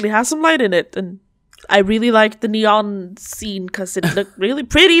actually has some light in it, and I really liked the neon scene because it looked really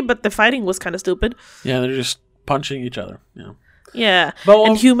pretty, but the fighting was kind of stupid. Yeah, they're just punching each other. Yeah. Yeah,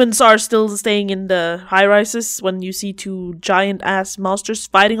 and humans are still staying in the high-rises. When you see two giant-ass monsters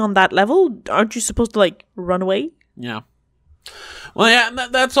fighting on that level, aren't you supposed to, like, run away? Yeah. Well, yeah,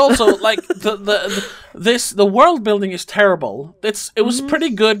 that's also, like, the world building is terrible. It was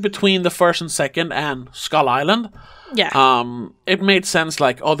pretty good between the first and second and Skull Island. Yeah. It made sense,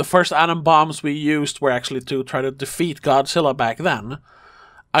 like, the first atom bombs we used were actually to try to defeat Godzilla back then.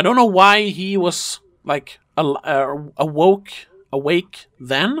 I don't know why he was, like, awake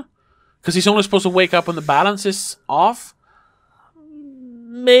then, because he's only supposed to wake up when the balance is off.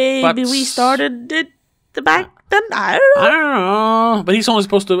 Maybe we started it back then. I don't know. But he's only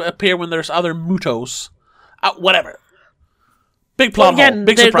supposed to appear when there's other mutos. Whatever. Big plot hole.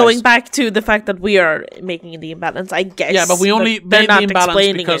 Big they're surprise. Going back to the fact that we are making the imbalance, I guess. Yeah, but we only made the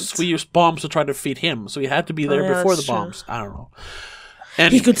imbalance because we used bombs to try to defeat him, so he had to be there before the bombs. I don't know.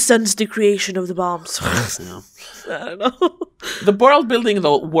 And he could sense the creation of the bombs. Yeah. I don't know. The world building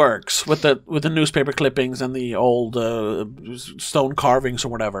though works with the newspaper clippings and the old stone carvings or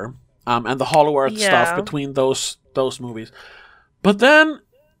whatever, and the Hollow Earth stuff between those movies. But then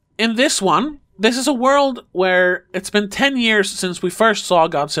in this one, this is a world where it's been 10 years since we first saw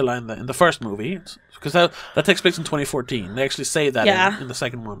Godzilla in the first movie, because that takes place in 2014. They actually say that in the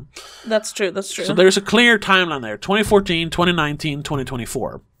second one. That's true. So there's a clear timeline there: 2014, 2019,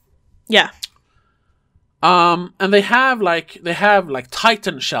 2024. Yeah. And they have like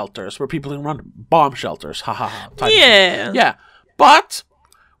Titan shelters where people can run, bomb shelters. Ha ha ha. Yeah. Yeah. But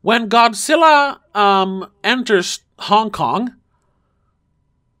when Godzilla enters Hong Kong,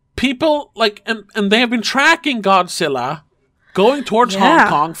 people and they have been tracking Godzilla going towards Hong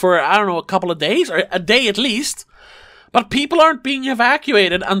Kong for, I don't know, a couple of days or a day at least. But people aren't being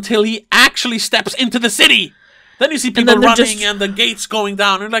evacuated until he actually steps into the city. Then you see people running and the gates going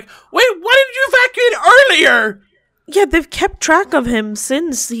down. And like, wait, why didn't you evacuate earlier? Yeah, they've kept track of him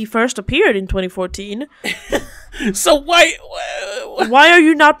since he first appeared in 2014. So why are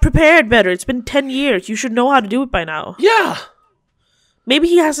you not prepared better? It's been 10 years. You should know how to do it by now. Yeah. Maybe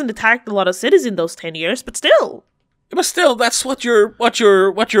he hasn't attacked a lot of cities in those 10 years, but still. But still, that's what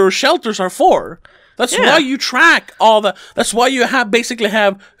your shelters are for. That's why you track all the. That's why you basically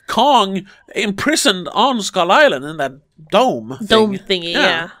have Kong imprisoned on Skull Island in that dome thingy.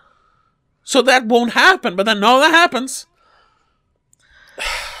 Yeah. So that won't happen, but then no, that happens.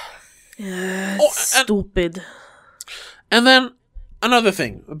 Stupid. And then another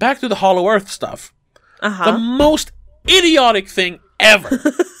thing, back to the Hollow Earth stuff. Uh-huh. The most idiotic thing ever.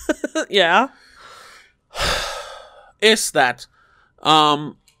 Yeah. Is that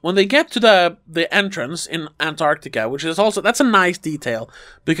when they get to the entrance in Antarctica, which is also, that's a nice detail,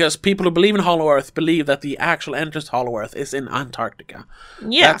 because people who believe in Hollow Earth believe that the actual entrance to Hollow Earth is in Antarctica.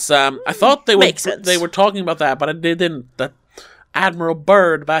 Yeah. That's I thought they were talking about that, but they didn't. That Admiral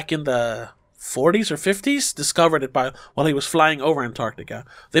Byrd back in the 40s or 50s discovered it while he was flying over Antarctica.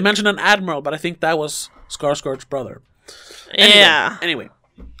 They mentioned an admiral, but I think that was Skarsgård's brother. Anyway.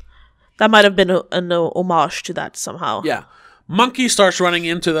 That might have been an homage to that somehow. Yeah. Monkey starts running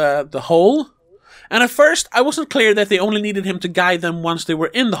into the hole. And at first, I wasn't clear that they only needed him to guide them once they were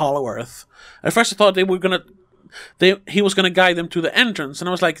in the Hollow Earth. At first, I thought he was gonna guide them to the entrance, and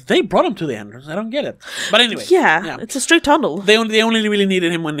I was like, they brought him to the entrance. I don't get it. But anyway, yeah, it's a straight tunnel. They only really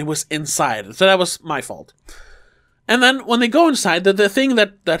needed him when he was inside, so that was my fault. And then when they go inside, the thing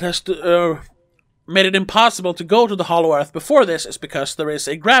that has made it impossible to go to the Hollow Earth before this is because there is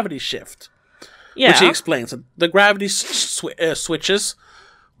a gravity shift. Yeah, which he explains. The gravity switches,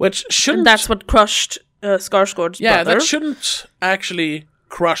 which shouldn't. And that's what crushed Skarsgård's brother. Yeah, that shouldn't actually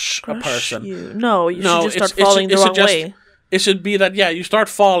crush a person. You should just start falling the wrong way. It should be that you start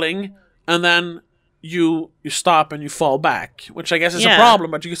falling and then you stop and you fall back, which I guess is a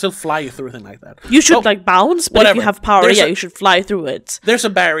problem, but you can still fly through a thing like that. You should bounce, but if you have power, you should fly through it. There's a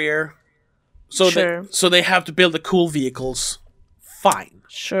barrier, so they have to build the cool vehicles. Fine,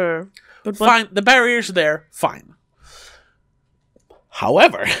 sure, but fine. The barrier's there. Fine.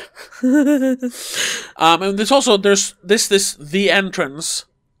 However, and there's also the entrance.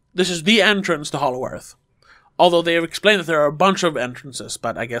 This is the entrance to Hollow Earth. Although they have explained that there are a bunch of entrances,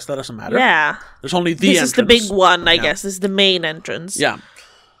 but I guess that doesn't matter. Yeah, there's only the entrance. This is the big one, I guess. This is the main entrance. Yeah.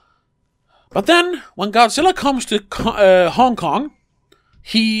 But then, when Godzilla comes to Hong Kong,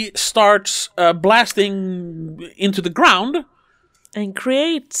 he starts blasting into the ground. And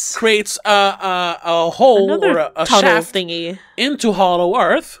creates a hole or a shaft thingy into Hollow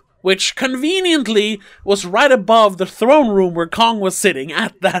Earth, which conveniently was right above the throne room where Kong was sitting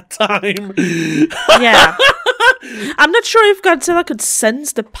at that time. Yeah. I'm not sure if Godzilla could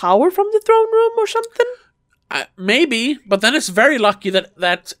sense the power from the throne room or something. Maybe, but then it's very lucky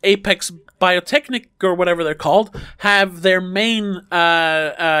that Apex Biotechnic, or whatever they're called, have their main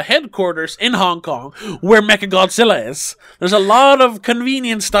headquarters in Hong Kong, where Mechagodzilla is. There's a lot of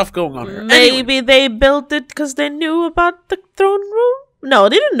convenient stuff going on here. Maybe they built it because they knew about the throne room? No,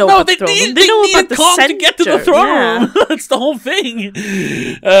 they didn't know about the throne room. They knew about the Kong center. To get to the throne room. That's the whole thing.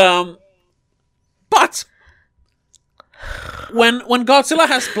 But when Godzilla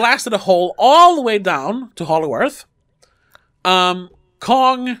has blasted a hole all the way down to Hollow Earth,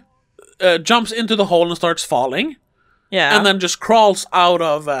 Kong jumps into the hole and starts falling. Yeah. And then just crawls out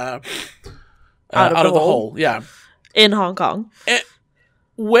of the hole. Yeah. In Hong Kong.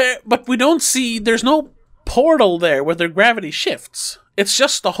 But we don't see, there's no portal there where their gravity shifts. It's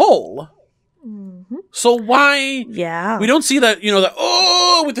just the hole. Mm-hmm. So why? Yeah. We don't see that,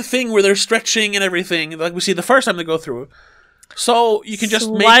 with the thing where they're stretching and everything, like we see the first time they go through. So you can just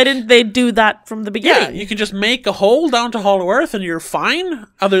make... Why didn't they do that from the beginning? Yeah, you can just make a hole down to Hollow Earth and you're fine,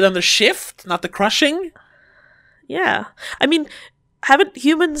 other than the shift, not the crushing. Yeah. I mean, haven't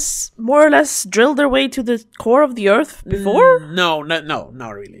humans more or less drilled their way to the core of the Earth before? No, not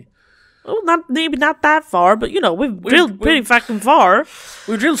really. Well, maybe not that far, but we've drilled pretty fucking far.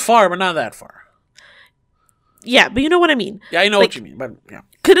 We've drilled far, but not that far. Yeah, but you know what I mean. Yeah, I know what you mean, but yeah.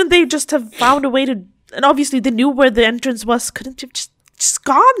 Couldn't they just have found a way to... And obviously they knew where the entrance was. Couldn't you have just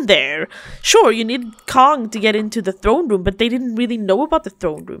gone there? Sure, you need Kong to get into the throne room, but they didn't really know about the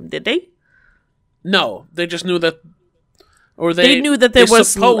throne room, did they? No, they just knew that... Or they knew that there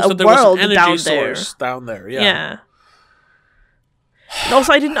was a world down there. Down there, yeah. And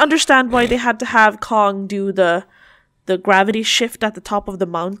also, I didn't understand why they had to have Kong do the gravity shift at the top of the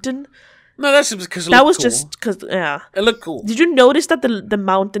mountain. No, that's because that was cool. Just because, yeah. It looked cool. Did you notice that the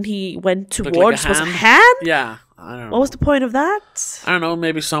mountain he went towards was a hand? Yeah, I don't know. What was the point of that? I don't know,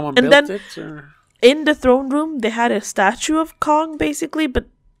 maybe someone built it? Or... In the throne room, they had a statue of Kong, basically, but...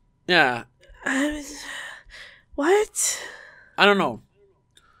 Yeah. What? I don't know.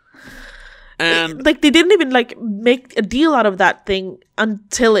 And they didn't even make a deal out of that thing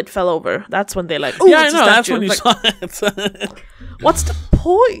until it fell over. That's when they yeah, I know. That's when you saw it. What's the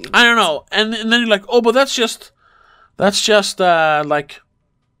point? I don't know. And then you're like, but that's just that's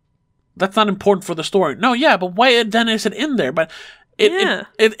not important for the story. No, yeah, but why then is it in there? But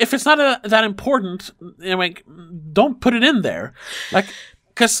if it's not that important, don't put it in there.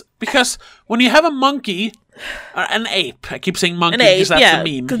 Because when you have a monkey. An ape. I keep saying monkey because that's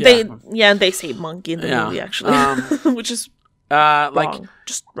a meme. And they say monkey in the movie actually, which is wrong.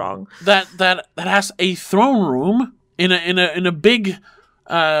 Just wrong. That has a throne room in a big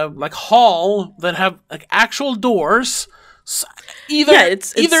hall that have actual doors.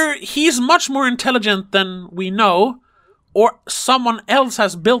 Either he's much more intelligent than we know, or someone else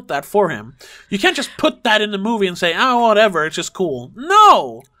has built that for him. You can't just put that in the movie and say, whatever, it's just cool.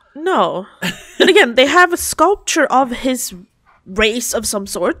 No. And again, they have a sculpture of his race of some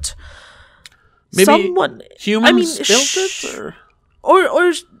sort. Maybe humans built it?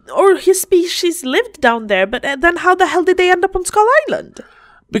 Or his species lived down there, but then how the hell did they end up on Skull Island?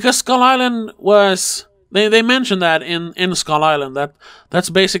 Because Skull Island was... They mentioned that in Skull Island, that's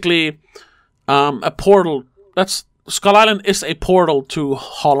basically a portal. Skull Island is a portal to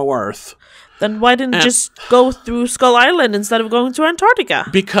Hollow Earth. Then why didn't just go through Skull Island instead of going to Antarctica?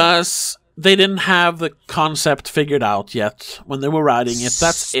 Because they didn't have the concept figured out yet when they were writing it.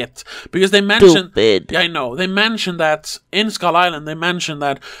 That's it. Because they mentioned... Stupid. Yeah, I know. They mentioned that in Skull Island, they mentioned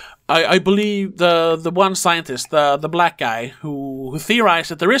that I believe the one scientist, the black guy, who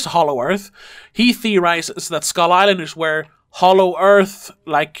theorized that there is a Hollow Earth, he theorizes that Skull Island is where Hollow Earth,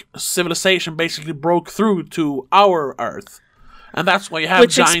 civilization, basically broke through to our Earth. And that's why you have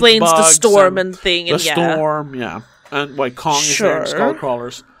giant explains bugs the storm and thing. The storm, yeah. And why Kong is there and skull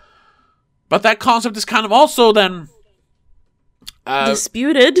crawlers. But that concept is kind of also then...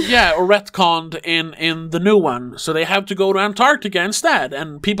 disputed. Yeah, or retconned in the new one. So they have to go to Antarctica instead.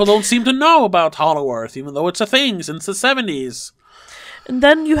 And people don't seem to know about Hollow Earth, even though it's a thing since the 70s. And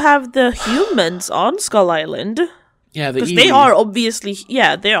then you have the humans on Skull Island. Yeah, because they are obviously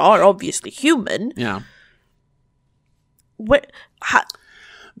human. Yeah.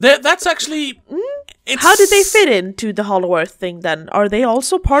 That's actually... How did they fit into the Hollow Earth thing then? Are they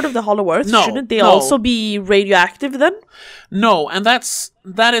also part of the Hollow Earth? No. Shouldn't they also be radioactive then? No, and that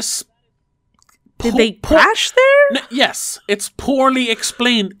is... Did they crash there? Yes, it's poorly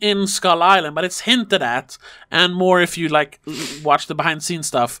explained in Skull Island, but it's hinted at, and more if you watch the behind-the-scenes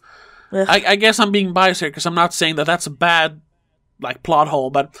stuff. I guess I'm being biased here because I'm not saying that that's a bad plot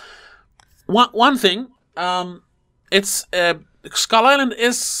hole, but one thing... It's Skull Island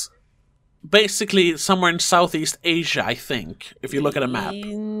is basically somewhere in Southeast Asia, I think, if you look at a map.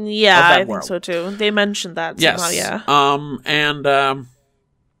 Yeah, I think so too. They mentioned that somehow, yeah. And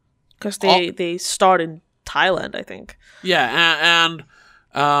because they start in Thailand, I think. Yeah, and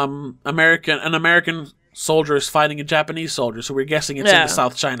an American soldier is fighting a Japanese soldier, so we're guessing it's in the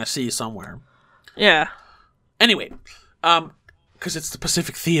South China Sea somewhere. Yeah. Anyway, because it's the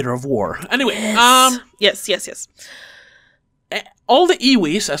Pacific Theater of War. Anyway, yes. All the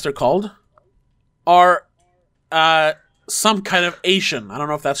Iwis, as they're called, are some kind of Asian. I don't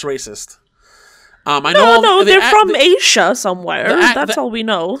know if that's racist. They're from Asia somewhere. That's all we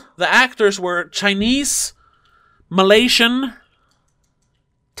know. The actors were Chinese, Malaysian,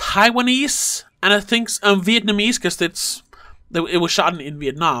 Taiwanese, and I think Vietnamese, because it was shot in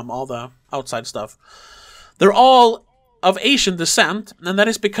Vietnam, all the outside stuff. They're all of Asian descent, and that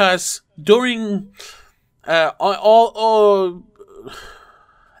is because during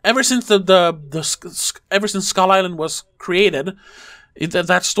ever since ever since Skull Island was created,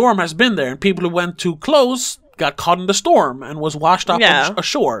 that storm has been there, and people who went too close got caught in the storm and was washed up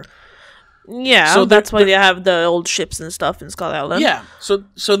ashore. Yeah, so that's why they have the old ships and stuff in Skull Island. Yeah, so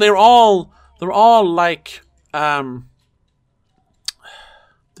they're all like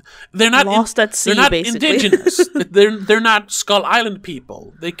they're not lost at sea. They're not basically. indigenous. they're not Skull Island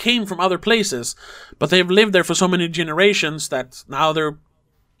people. They came from other places, but they've lived there for so many generations that now they're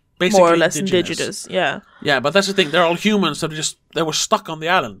basically more or less indigenous. Yeah. Yeah, but that's the thing. They're all humans, so they were stuck on the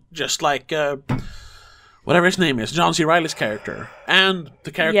island, just like whatever his name is, John C. Reilly's character, and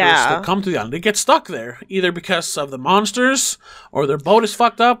the characters that come to the island. They get stuck there either because of the monsters, or their boat is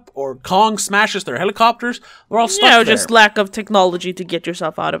fucked up, or Kong smashes their helicopters. They're all stuck there. Just lack of technology to get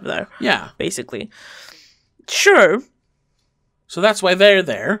yourself out of there. Yeah, basically. Sure. So that's why they're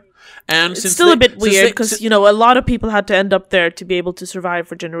there. And it's still a bit weird because, a lot of people had to end up there to be able to survive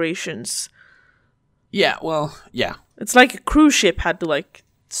for generations. Yeah, well, yeah. It's like a cruise ship had to,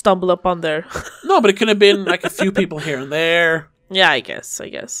 stumble up on there. No, but it could have been, a few people here and there. Yeah, I guess.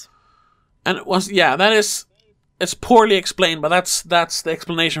 And it was, it's poorly explained, but that's the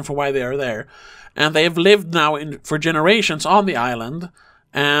explanation for why they are there. And they've lived now for generations on the island,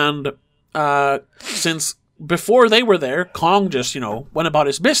 and since... before they were there, Kong just, went about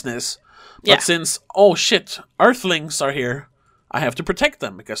his business. But since, Earthlings are here, I have to protect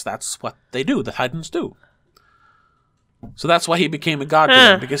them, because that's what they do, the Titans do. So that's why he became a god to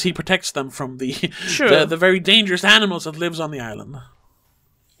them, because he protects them from the very dangerous animals that lives on the island.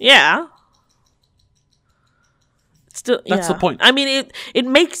 Yeah. That's the point. I mean, it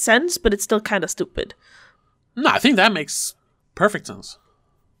makes sense, but it's still kind of stupid. No, I think that makes perfect sense.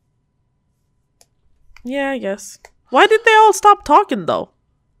 Yeah, I guess. Why did they all stop talking, though?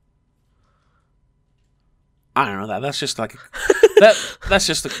 I don't know. That's just like that's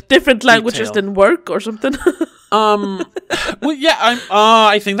just a different languages didn't work or something. Well, yeah.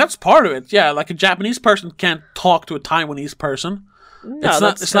 I think that's part of it. Yeah, like a Japanese person can't talk to a Taiwanese person. No,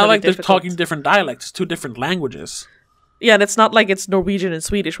 it's not like they're talking different dialects. It's two different languages. Yeah, and it's not like it's Norwegian and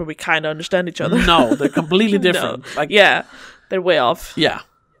Swedish where we kind of understand each other. No, they're completely different. No. They're way off. Yeah.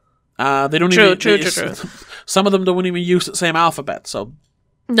 They don't true. Some of them don't even use the same alphabet, so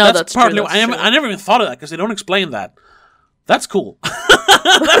that's partly true. I never even thought of that because they don't explain that. That's cool.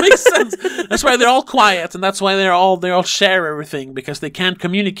 That makes sense. That's why they're all quiet, and that's why they all share everything because they can't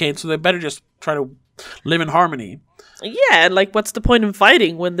communicate, so they better just try to live in harmony. Yeah, and what's the point in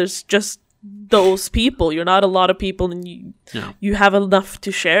fighting when there's just those people? You're not a lot of people, and you have enough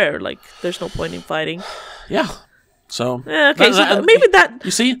to share. There's no point in fighting. Yeah. So maybe that...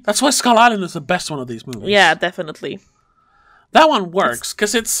 You see? That's why Skull Island is the best one of these movies. Yeah, definitely. That one works,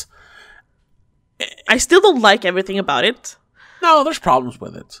 because it's... I still don't like everything about it. No, there's problems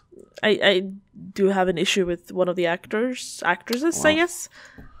with it. I do have an issue with one of the actresses, I guess.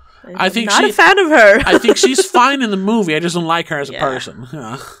 I'm not a fan of her. I think she's fine in the movie, I just don't like her as a person.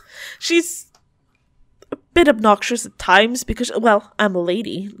 Yeah. She's a bit obnoxious at times, because, I'm a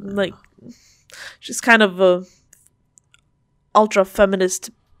lady. She's kind of a... ultra-feminist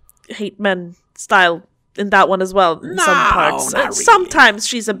hate men style in that one as well in some parts. Not really. Sometimes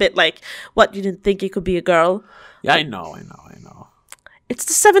she's a bit like, what, you didn't think it could be a girl? Yeah, I know. It's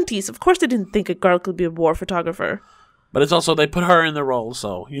the 70s. Of course they didn't think a girl could be a war photographer. But it's also, they put her in the role,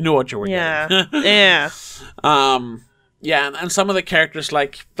 so you knew what you were getting. Yeah. Yeah, and some of the characters,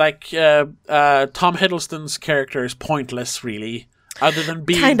 like Tom Hiddleston's character is pointless, really. Other than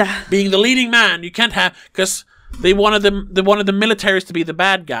being the leading man. You can't have... because... They wanted the militaries to be the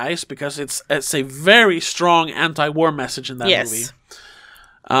bad guys because it's a very strong anti-war message in that movie.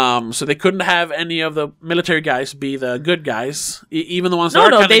 So they couldn't have any of the military guys be the good guys. Even the ones that are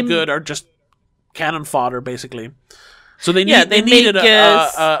kind of good are just cannon fodder, basically. So they needed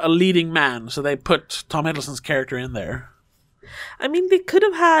a leading man. So they put Tom Hiddleston's character in there. I mean, they could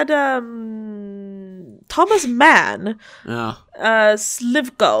have had Thomas Mann,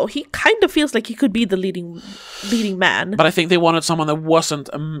 Slivko. He kind of feels like he could be the leading man. But I think they wanted someone that wasn't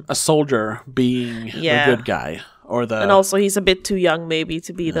a soldier being the good guy. And also he's a bit too young maybe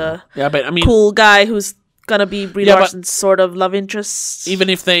to be the but, I mean, cool guy who's gonna be Brie Larson's sort of love interest. Even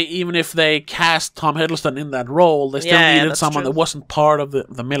if they cast Tom Hiddleston in that role, they still needed someone that wasn't part of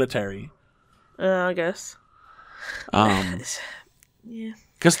the military. I guess. Yeah,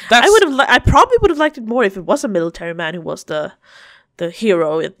 because I probably would have liked it more if it was a military man who was the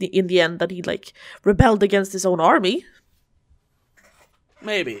hero in the end, that he rebelled against his own army.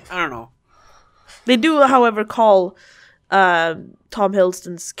 Maybe, I don't know. They do, however, call Tom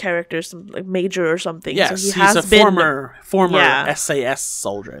Hiddleston's character, some like major or something. Yes, so he's a former SAS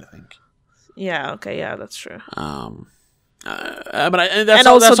soldier, I think. Yeah. Okay. Yeah, that's true. But that's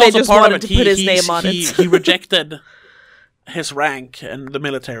also part of it. To put his name on it. He rejected his rank in the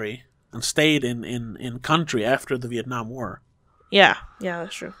military and stayed in country after the Vietnam War. Yeah,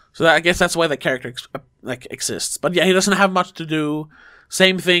 that's true. So I guess that's why the character exists. But yeah, he doesn't have much to do.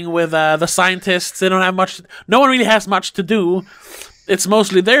 Same thing with the scientists. They don't have much. No one really has much to do. It's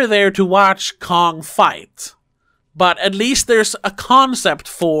mostly they're there to watch Kong fight. But at least there's a concept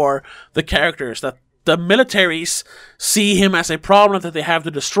for the characters that the militaries see him as a problem that they have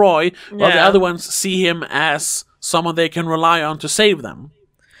to destroy, while the other ones see him as someone they can rely on to save them.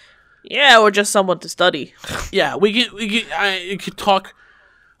 Yeah, or just someone to study. Yeah, you could talk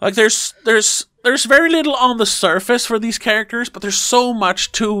like there's very little on the surface for these characters, but there's so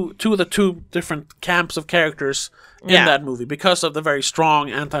much to the two different camps of characters in that movie because of the very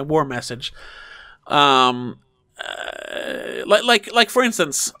strong anti-war message. Like for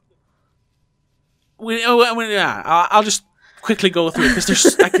instance, I'll just quickly go through it because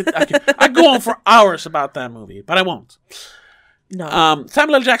there's I go on for hours about that movie, but I won't. No.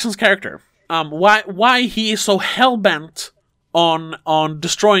 Samuel L. Jackson's character, why he is so hell-bent on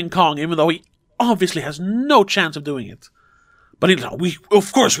destroying Kong, even though he obviously has no chance of doing it. But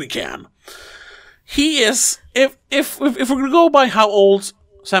of course we can. He is, if we're gonna go by how old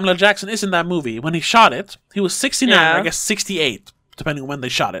Samuel L. Jackson is in that movie, when he shot it, he was 69, or I guess 68, depending on when they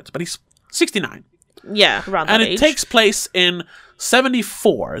shot it, but he's 69. Yeah, around that age. And it takes place in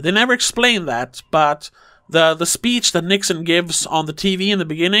 74. They never explain that, but the speech that Nixon gives on the TV in the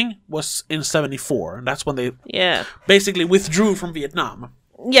beginning was in 74, and that's when they basically withdrew from Vietnam.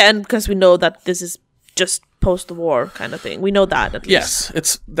 Yeah, and because we know that this is just post-war kind of thing. We know that at least.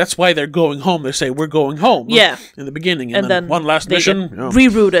 Yes, that's why they're going home. They say, we're going home in the beginning, and then one last mission.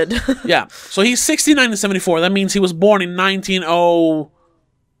 Rerouted. Yeah, so he's 69 and 74. That means he was born in 5.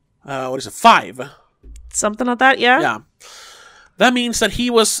 Something like that, yeah? Yeah. That means that he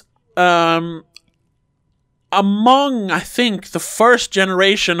was among, I think, the first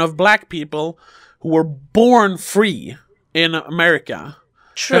generation of black people who were born free in America.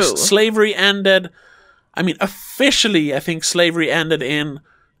 True. Because slavery ended, officially, I think slavery ended in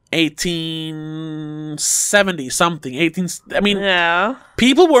 1870 something.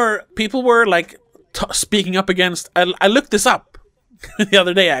 People were like speaking up against. I looked this up the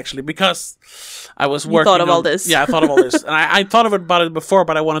other day actually because I was working. You thought of all this. Yeah, I thought of all this, and I thought about it before,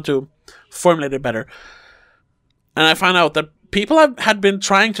 but I wanted to formulate it better. And I found out that people had been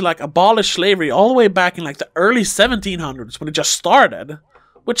trying to abolish slavery all the way back in the early 1700s when it just started,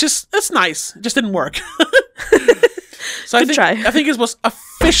 which is nice. It just didn't work. So I think it was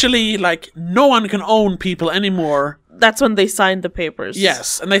officially no one can own people anymore. That's when they signed the papers.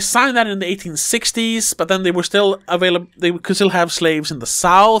 Yes, and they signed that in the 1860s, but then they were still available. They could still have slaves in the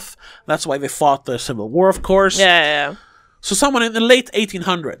South. That's why they fought the Civil War, of course. Yeah. So someone in the late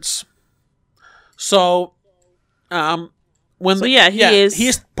 1800s. So, he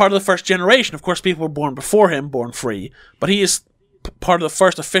is part of the first generation. Of course, people were born before him, born free, but he is part of the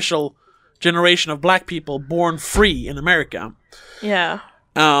first official generation of black people born free in America. Yeah.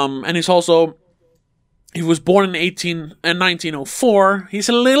 And he was born in 1904. He's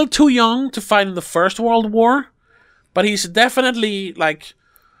a little too young to fight in the First World War, but he's definitely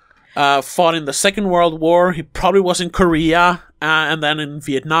fought in the Second World War. He probably was in Korea and then in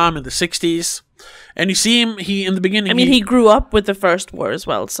Vietnam in the 60s. And you see him, in the beginning... he grew up with the First War as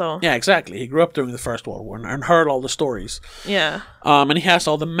well, so... Yeah, exactly. He grew up during the First World War and heard all the stories. Yeah. And he has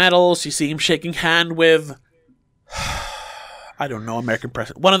all the medals. You see him shaking hand with... I don't know, American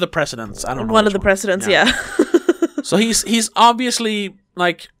president. One of the presidents. I don't know. One of the presidents, yeah. So he's obviously,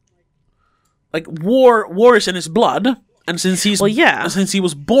 war is in his blood. And since he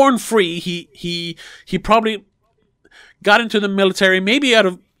was born free, he probably got into the military, maybe out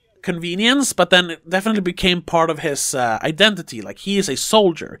of convenience, but then it definitely became part of his identity. He is a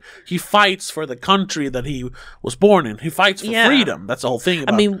soldier. He fights for the country that he was born in. He fights for freedom. That's the whole thing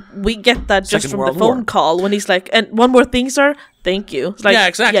about we get that just from the phone call when he's like, and one more thing, sir, thank you. It's yeah,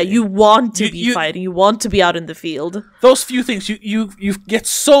 exactly. Yeah, you want to be fighting. You want to be out in the field. Those few things, you get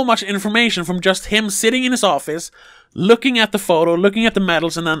so much information from just him sitting in his office, looking at the photo, looking at the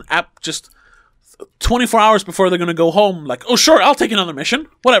medals, and then just 24 hours before they're going to go home, oh, sure, I'll take another mission.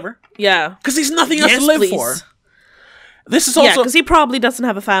 Whatever. Yeah. Because he's nothing else to live for. This is also... Yeah, because he probably doesn't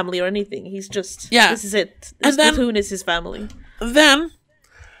have a family or anything. He's just... Yeah. This is it. This platoon is his family. Then,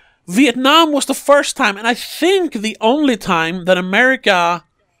 Vietnam was the first time, and I think the only time, that America...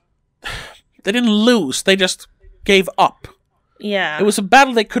 They didn't lose. They just gave up. Yeah. It was a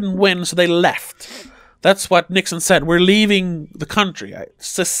battle they couldn't win, so they left. That's what Nixon said. We're leaving the country.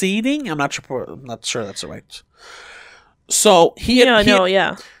 Seceding? I'm not sure that's right. So he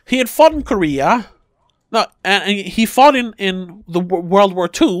had fought in Korea. No, and he fought in the World War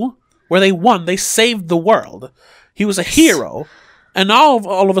II, where they won. They saved the world. He was a hero. And now,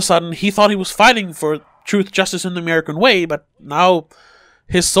 all of a sudden, he thought he was fighting for truth, justice, and the American way, but now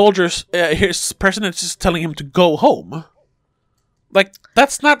his soldiers, his president is telling him to go home. Like,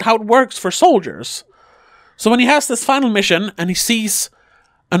 that's not how it works for soldiers. So when he has this final mission, and he sees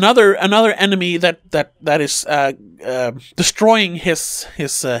another enemy that is destroying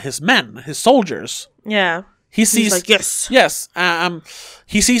his men, his soldiers. Yeah. He sees like, yes.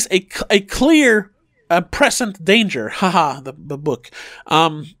 He sees a clear present danger. Haha, the book.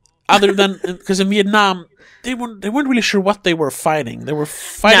 Other than because in Vietnam they weren't really sure what they were fighting. They were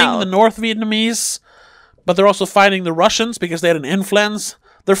fighting the North Vietnamese, but they're also fighting the Russians because they had an influence.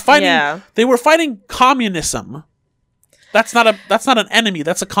 They're fighting. Yeah. They were fighting communism. That's not an enemy.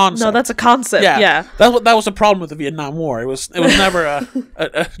 That's a concept. No, that's a concept. Yeah. That was a problem with the Vietnam War. It was never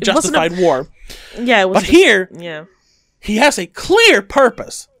a justified war. Yeah. But here, yeah, he has a clear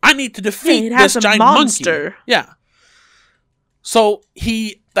purpose. I need to defeat this giant monster. Monkey. Yeah. So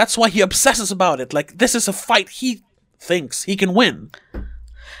that's why he obsesses about it. Like, this is a fight he thinks he can win.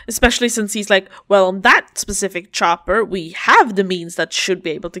 Especially since he's like, well, on that chopper, we have the means that should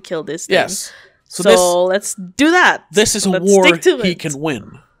be able to kill this thing. Yes. So let's do that. This is a war he can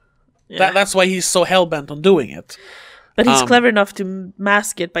win. Yeah. That's why he's so hell-bent on doing it. But he's clever enough to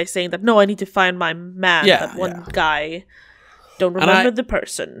mask it by saying that, no, I need to find my man, that one guy. Don't remember the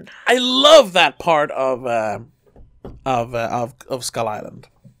person. I love that part of Skull Island.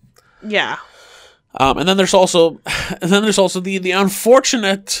 Yeah. And then there's also the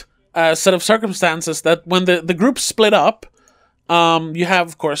unfortunate set of circumstances that when the group split up, you have,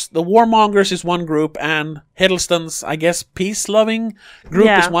 of course, the warmongers is one group, and Hiddleston's, I guess, peace-loving group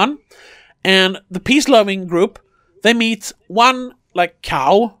is one. And the peace-loving group, they meet one, like,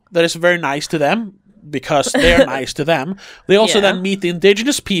 cow that is very nice to them, because they're nice to them. They also then meet the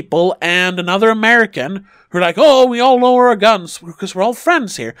indigenous people and another American who are like, oh, we all lower our guns because we're all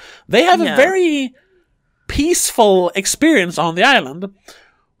friends here. They have a very peaceful experience on the island,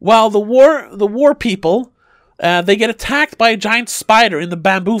 while the war people, they get attacked by a giant spider in the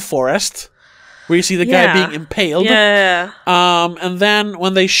bamboo forest, where you see the guy being impaled. Yeah. And then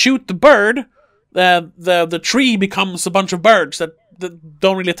when they shoot the bird, the tree becomes a bunch of birds that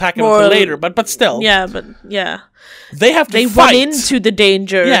don't really attack him until later, but still. Yeah, but they have to fight. Run into the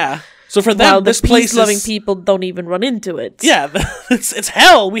danger. Yeah. So for them, this place peace-loving people don't even run into it. Yeah, it's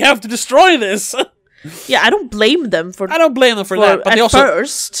hell. We have to destroy this. Yeah, I don't blame them for. I don't blame them for that. But at they also,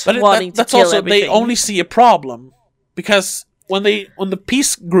 first, wanting to kill everything. They only see a problem because when the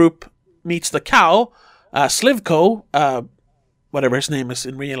peace group meets the cow, Slivko, whatever his name is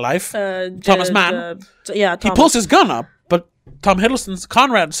in real life, Thomas Mann, Thomas. He pulls his gun up, but Tom Hiddleston's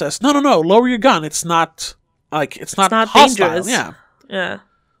Conrad says, "No, lower your gun. It's not hostile." Dangerous. Yeah.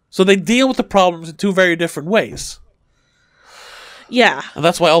 So they deal with the problems in two very different ways. Yeah. And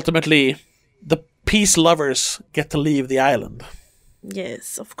that's why ultimately the peace lovers get to leave the island.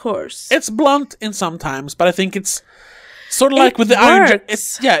 Yes, of course. It's blunt in some times, but I think it's sort of like with the Iron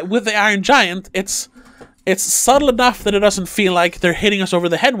with the Iron Giant, it's subtle enough that it doesn't feel like they're hitting us over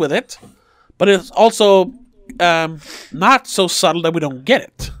the head with it, but it's also not so subtle that we don't get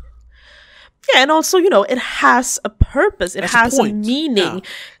it. Yeah, and also, it has a purpose. It has a meaning. Yeah.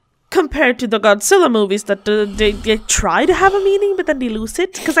 Compared to the Godzilla movies that they try to have a meaning, but then they lose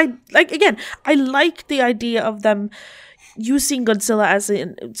it. Because I like the idea of them using Godzilla as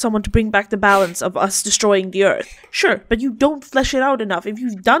someone to bring back the balance of us destroying the Earth. Sure, but you don't flesh it out enough. If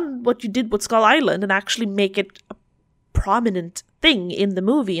you've done what you did with Skull Island and actually make it a prominent thing in the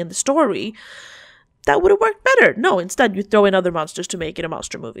movie, in the story, that would have worked better. No, instead you throw in other monsters to make it a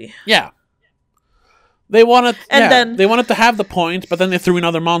monster movie. Yeah. They wanted to have the point, but then they threw in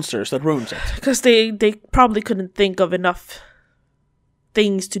other monsters that ruins it. Because they probably couldn't think of enough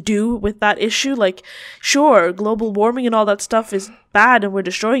things to do with that issue. Like, sure, global warming and all that stuff is bad and we're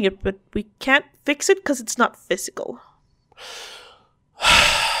destroying it, but we can't fix it because it's not physical.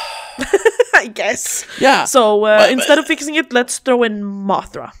 I guess. Yeah. So instead of fixing it, let's throw in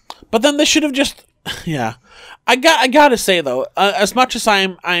Mothra. But then they should have just... Yeah. I gotta say, though, as much as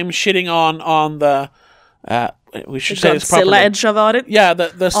I'm shitting on the... we should say this properly. Godzilla edge about it. Yeah, the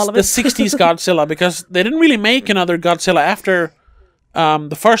 60s Godzilla, because they didn't really make another Godzilla after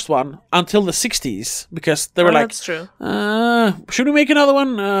the first one until the 60s, because they were like, that's true. Should we make another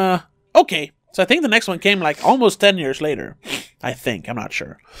one? Okay, So I think the next one came like almost 10 years later. I think. I'm not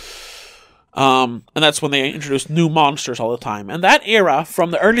sure. And that's when they introduced new monsters all the time. And that era,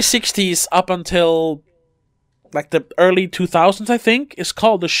 from the early 60s up until like the early 2000s, I think, is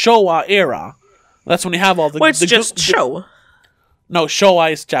called the Showa era. That's when you have all the... Well, it's just show. No,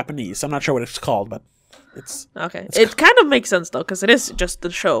 Showa is Japanese. I'm not sure what it's called, but it's... Okay. It kind of makes sense, though, because it is just the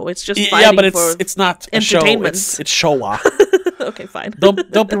show. It's just fighting but for it's not a show. It's Showa. Okay, fine. Don't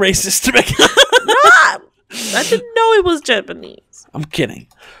be racist to me. I didn't know it was Japanese. I'm kidding.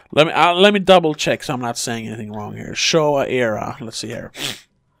 Let me double check so I'm not saying anything wrong here. Showa era. Let's see here.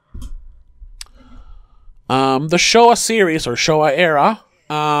 The Showa series or Showa era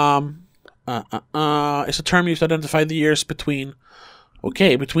is a term used to identify the years between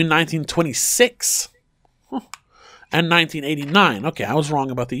 1926 and 1989. Okay, I was wrong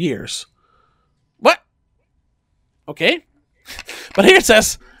about the years. What? Okay. But here it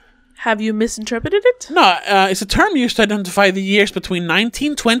says... Have you misinterpreted it? No, it's a term used to identify the years between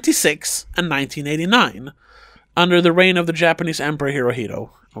 1926 and 1989, under the reign of the Japanese Emperor Hirohito.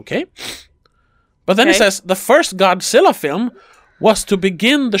 Okay? But then it says, the first Godzilla film was to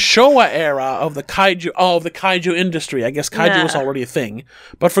begin the Showa era of the kaiju industry. I guess kaiju was already a thing.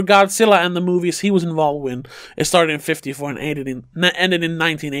 But for Godzilla and the movies he was involved in, it started in 1954 and ended in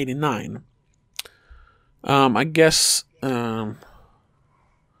 1989. I guess...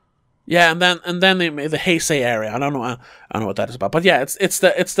 Yeah, and then they made the Heisei area. I don't know what that is about, but yeah, it's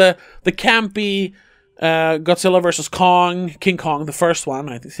the campy Godzilla versus King Kong, the first one.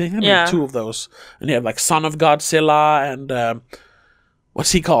 I think two of those, and you have like Son of Godzilla and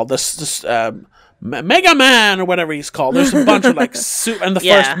what's he called? This Mega Man or whatever he's called. There's a bunch of like and the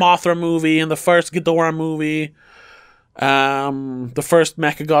first Mothra movie and the first Ghidorah movie. The first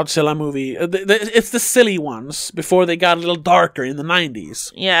Mechagodzilla movie. It's the silly ones before they got a little darker in the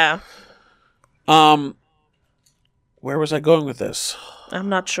 90s. Yeah. Where was I going with this? I'm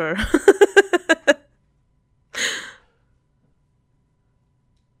not sure.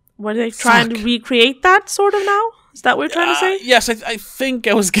 Were they trying to recreate that sort of now? Is that what you're trying to say? Yes, I think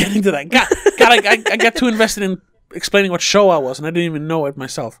I was getting to that. God, I got too invested in explaining what Showa was, and I didn't even know it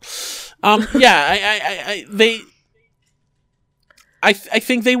myself. I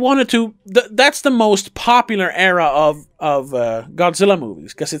think they wanted to. That's the most popular era of Godzilla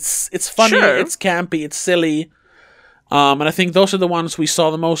movies because it's funny, it's campy, it's silly, and I think those are the ones we saw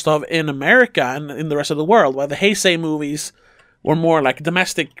the most of in America and in the rest of the world. While the Heisei movies were more like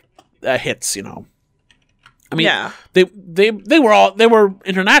domestic hits, you know. I mean, they were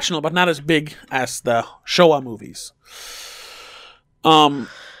international, but not as big as the Showa movies.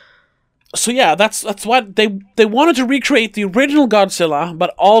 So yeah, that's what they wanted to recreate the original Godzilla,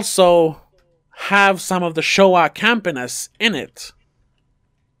 but also have some of the Showa campiness in it.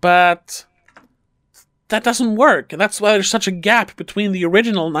 But that doesn't work. That's why there's such a gap between the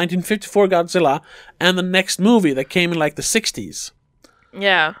original 1954 Godzilla and the next movie that came in like the 60s.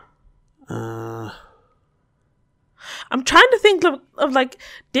 Yeah. I'm trying to think of like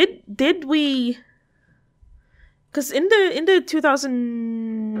did we? Because in the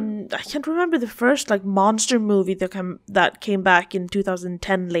 2000, I can't remember the first like monster movie that came back in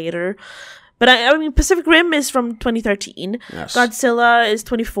 2010 later, but I mean Pacific Rim is from 2013. Yes. Godzilla is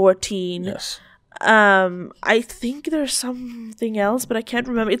 2014. Yes. I think there's something else, but I can't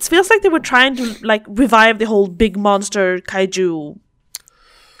remember. It feels like they were trying to like revive the whole big monster kaiju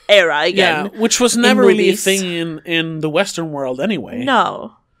era again. Yeah, which was never really a thing in the Western world anyway.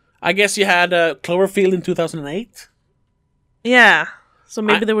 No. I guess you had Cloverfield in 2008. Yeah. So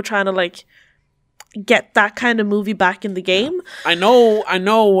maybe they were trying to like get that kind of movie back in the game. I know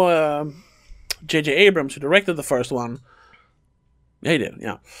J.J. Abrams, who directed the first one. Yeah, he did,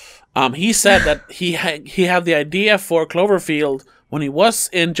 yeah. He said that he had the idea for Cloverfield when he was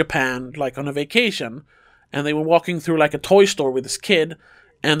in Japan, like on a vacation, and they were walking through like a toy store with his kid,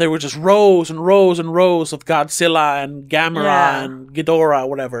 and there were just rows and rows and rows of Godzilla and Gamera and Ghidorah,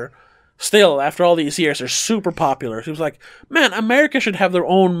 whatever. Still, after all these years, they're super popular. He was like, man, America should have their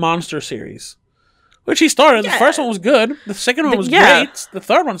own monster series. Which he started. Yeah. The first one was good. The second one was great. The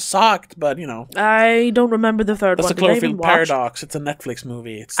third one sucked, but, you know. I don't remember the third one. That's the Cloverfield Paradox. It's a Netflix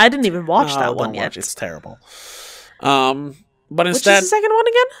movie. I didn't even watch that one yet. It's terrible. But instead... Which is the second one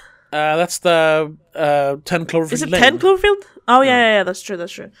again? That's the 10 Cloverfield Is it Lane. 10 Cloverfield? Oh, yeah, that's true.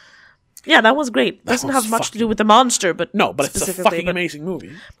 Yeah, that was great. Doesn't have much to do with the monster, but no, but it's a fucking amazing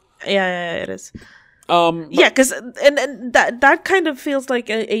movie. Yeah, it is. Yeah, because and that kind of feels like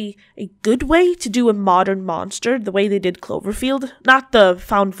a good way to do a modern monster, the way they did Cloverfield. Not the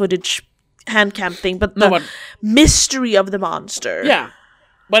found footage hand cam thing, but the mystery of the monster. Yeah.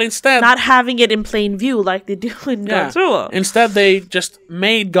 But instead, not having it in plain view like they do in Godzilla. Instead, they just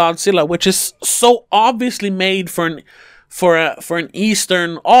made Godzilla, which is so obviously made for an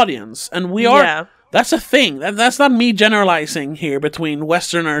Eastern audience, and we are. Yeah. That's a thing. That's not me generalizing here between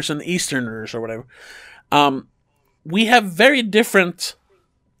Westerners and Easterners or whatever. We have very different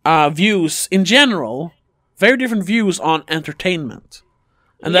views in general, very different views on entertainment,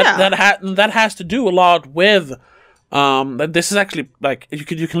 and that has to do a lot with. This is actually like you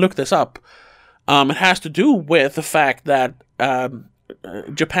can look this up. It has to do with the fact that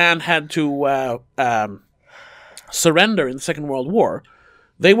Japan had to surrender in the Second World War.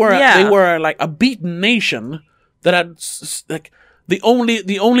 They were like a beaten nation that had like the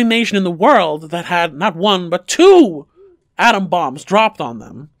only nation in the world that had not one but 2 atom bombs dropped on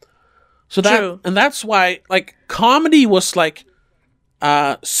them. So that's why like comedy was like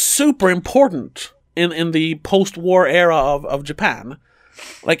super important in the post-war era of Japan.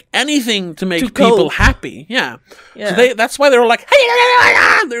 Like anything to make people happy. Yeah. So that's why they're like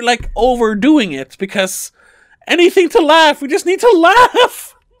they're like overdoing it, because anything to laugh, we just need to laugh.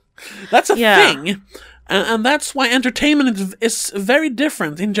 That's a thing. And that's why entertainment is very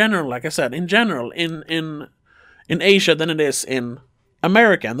different in general, like I said, in general in Asia than it is in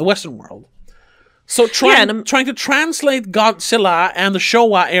America and the Western world. So trying to translate Godzilla and the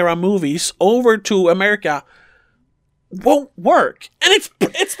Showa era movies over to America won't work, and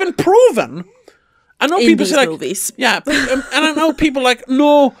it's been proven. I know people say like, movies. And I know people like,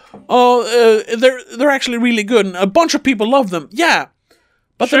 no, they're actually really good, and a bunch of people love them. Yeah,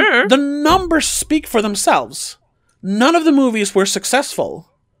 but the numbers speak for themselves. None of the movies were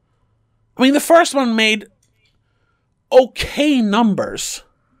successful. I mean, the first one made okay numbers.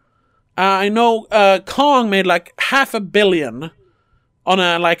 I know Kong made like $500 million on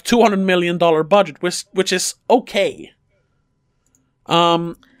a like $200 million budget, which is okay.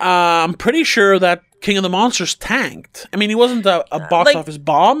 I'm pretty sure that King of the Monsters tanked. I mean, it wasn't a box office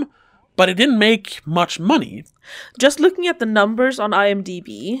bomb, but it didn't make much money. Just looking at the numbers on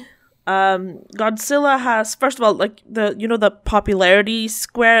IMDb, Godzilla has, first of all, like the popularity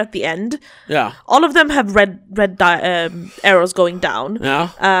square at the end. Yeah. All of them have red arrows going down.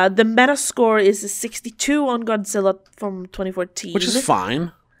 Yeah. The Metascore is a 62 on Godzilla from 2014, which is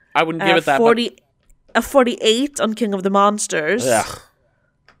fine. I wouldn't give it that. A 48 on King of the Monsters. Yeah.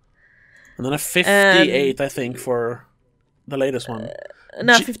 And then a 58, I think, for the latest one.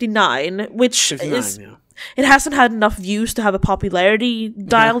 No, 59, which 59, is... Yeah. It hasn't had enough views to have a popularity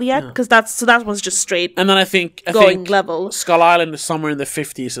dial yet, because that one's just straight. And then I think level. Skull Island is somewhere in the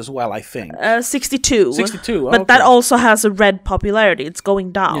 50s as well, I think. 62. 62, but that also has a red popularity. It's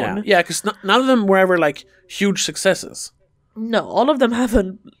going down. Yeah, because none of them were ever like huge successes. No, all of them have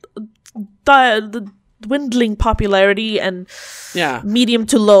the dwindling popularity and medium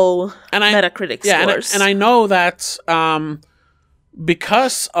to low Metacritic scores. And I know that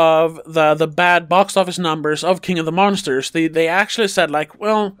because of the bad box office numbers of King of the Monsters, they actually said like,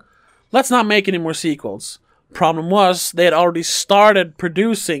 well, let's not make any more sequels. Problem was, they had already started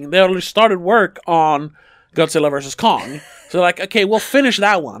work on Godzilla vs. Kong. So like, okay, we'll finish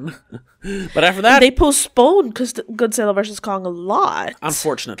that one. But after that... They postponed Godzilla vs. Kong a lot.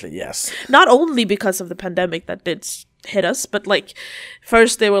 Unfortunately, yes. Not only because of the pandemic that did hit us, but like,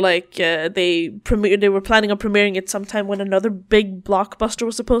 first they were like, they were planning on premiering it sometime when another big blockbuster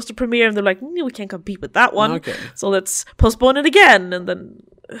was supposed to premiere, and they're like, we can't compete with that one. Okay. So let's postpone it again, and then...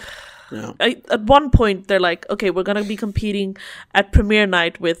 Yeah. At one point, they're like, okay, we're going to be competing at premiere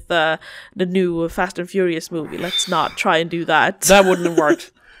night with the new Fast and Furious movie. Let's not try and do that. That wouldn't have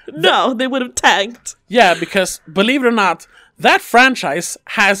worked. No, they would have tanked. Yeah, because, believe it or not, that franchise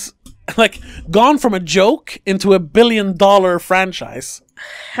has, like, gone from a joke into $1 billion franchise.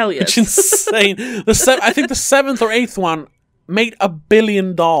 Hell yes. Which is insane. I think the 7th or 8th one made $1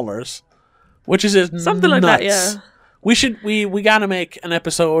 billion, which is just something nuts. Like that, yeah. We gotta make an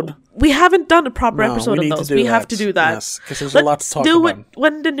episode. We haven't done a proper episode on those. We have to do that. Yes, because there's a lot to talk about. Let's do it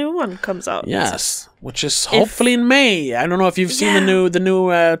when the new one comes out. Yes, which is hopefully in May. I don't know if you've seen the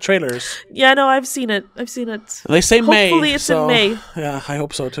new trailers. Yeah, no, I've seen it. They say hopefully May. Hopefully it's in May. Yeah, I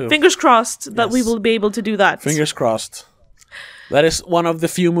hope so too. Fingers crossed that we will be able to do that. Fingers crossed. That is one of the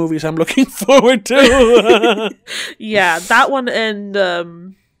few movies I'm looking forward to. Yeah, that one and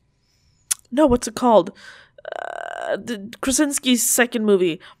no, what's it called? Krasinski's second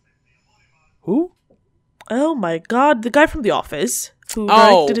movie. Who? Oh my god, the guy from The Office who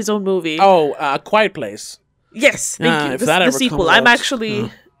directed his own movie. Quiet Place. Yes, thank you. The sequel. I'm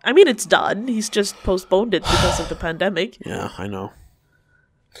actually... I mean, it's done. He's just postponed it because of the pandemic. Yeah, I know.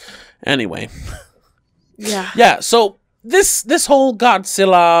 Anyway. Yeah. Yeah, so this whole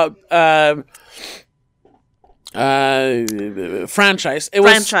Godzilla franchise, it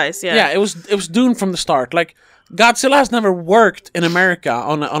was doomed from the start. Like, Godzilla has never worked in America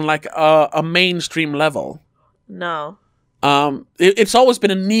on like a mainstream level. No. It's always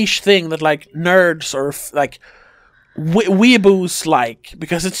been a niche thing that like nerds or like weeaboos like,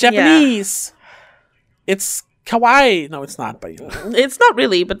 because it's Japanese. It's kawaii. No, it's not, but it's not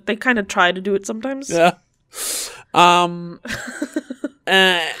really, but they kind of try to do it sometimes. Yeah. And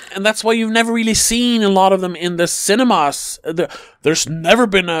that's why you've never really seen a lot of them in the cinemas. There's never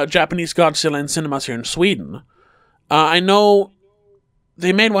been a Japanese Godzilla in cinemas here in Sweden. I know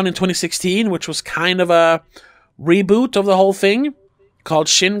they made one in 2016, which was kind of a reboot of the whole thing, called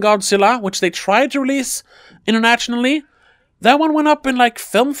Shin Godzilla, which they tried to release internationally. That one went up in like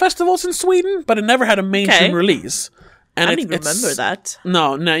film festivals in Sweden, but it never had a mainstream release. And I didn't remember that.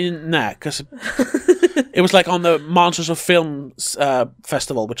 No, because it was like on the Monsters of Film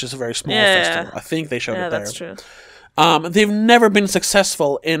festival, which is a very small festival. I think they showed it there. Yeah, that's true. They've never been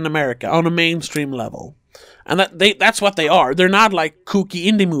successful in America on a mainstream level. And that's what they are. They're not like kooky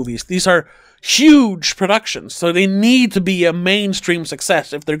indie movies. These are huge productions. So they need to be a mainstream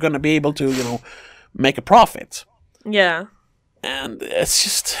success if they're going to be able to, make a profit. Yeah. And it's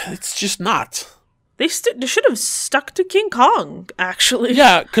just not. They should have stuck to King Kong, actually.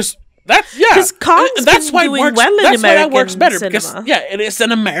 Yeah, because that's Kong's that's why doing it works. Well in that's American why that works better cinema. because it is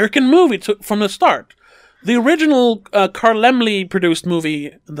an American movie from the start. The original Carl Laemmle produced movie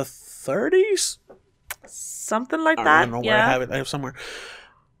in the 30s, something like that. I don't know where I have it. I have it somewhere.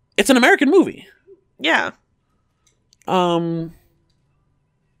 It's an American movie. Yeah.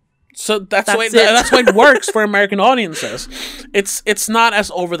 So that's why it works for American audiences. It's not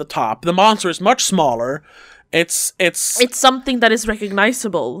as over the top. The monster is much smaller. It's something that is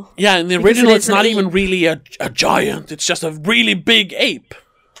recognizable. Yeah, in the original it's not even really a giant. It's just a really big ape.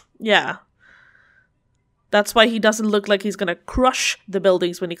 Yeah. That's why he doesn't look like he's gonna crush the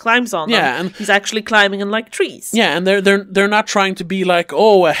buildings when he climbs on them. Yeah, and he's actually climbing in like trees. Yeah, and they're not trying to be like,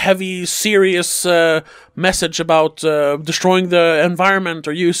 a heavy, serious message about destroying the environment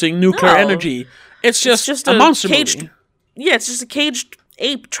or using nuclear energy. It's just a monster movie. Yeah, it's just a caged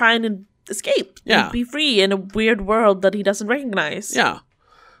ape trying to escape. Yeah. And be free in a weird world that he doesn't recognize. Yeah.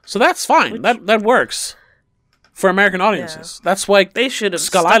 So that's fine. That works for American audiences. Yeah. That's why they should have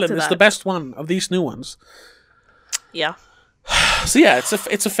Skull Island is the best one of these new ones. Yeah. So yeah, it's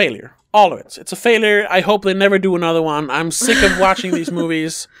a failure. All of it. It's a failure. I hope they never do another one. I'm sick of watching these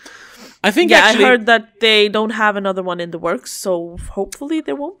movies. I think I heard that they don't have another one in the works, so hopefully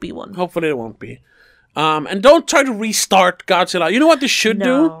there won't be one. Hopefully there won't be. And don't try to restart Godzilla. You know what they should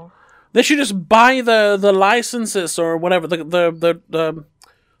do? They should just buy the licenses or whatever,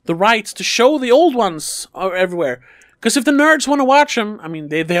 the rights to show the old ones everywhere. Because if the nerds want to watch them, I mean,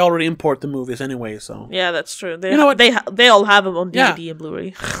 they already import the movies anyway, so... Yeah, that's true. You know what? They all have them on DVD and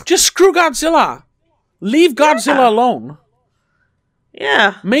Blu-ray. Just screw Godzilla. Leave Godzilla alone.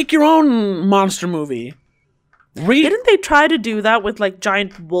 Yeah. Make your own monster movie. Didn't they try to do that with, like,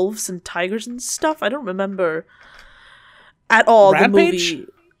 giant wolves and tigers and stuff? I don't remember at all. Rampage? The movie.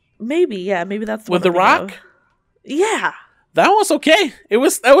 Maybe that's the with The Rock? Yeah. That was okay.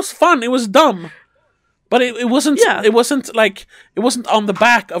 That was fun. It was dumb. But it wasn't. Yeah. It wasn't on the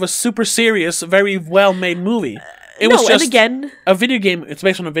back of a super serious, very well made movie. It was just again, a video game. It's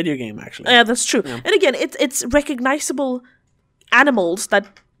based on a video game, actually. Yeah, that's true. Yeah. And again, it's recognizable animals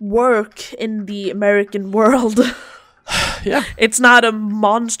that work in the American world. Yeah, it's not a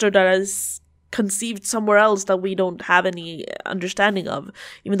monster that is conceived somewhere else that we don't have any understanding of.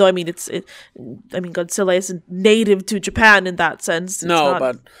 Even though Godzilla isn't native to Japan in that sense. It's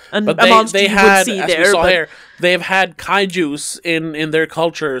but a monster they you had, would see as there. We saw here, they've had kaijus in their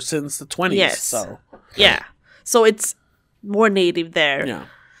culture since the 20s. Yes. So yeah, so it's more native there. Yeah,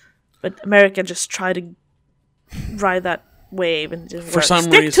 but America just try to ride that wave and just for some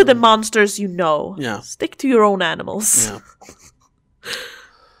stick reason. to the monsters you know. Yeah, stick to your own animals. Yeah.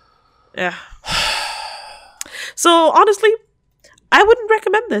 Yeah. So honestly, I wouldn't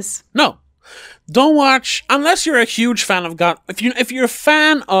recommend this. No, don't watch unless you're a huge fan of If you're a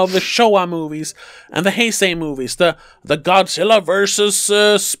fan of the Showa movies and the Heisei movies, the Godzilla versus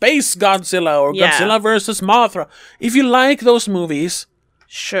Space Godzilla or Godzilla versus Mothra. If you like those movies,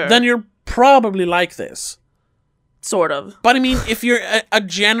 sure, then you're probably like this. Sort of. But I mean, if you're a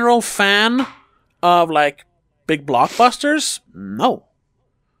general fan of like big blockbusters, no.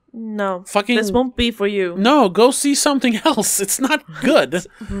 No, this won't be for you. No, go see something else. It's not good.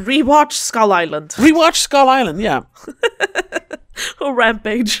 Rewatch Skull Island. Rewatch Skull Island, yeah. Oh,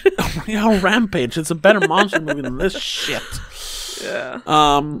 Rampage. Yeah, Rampage. It's a better monster movie than this shit. Yeah.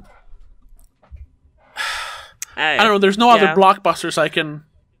 I don't know. There's no other blockbusters I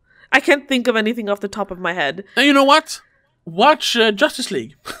can't think of anything off the top of my head. And you know what? Watch Justice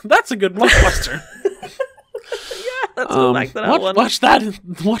League. That's a good blockbuster. That's like that one. Watch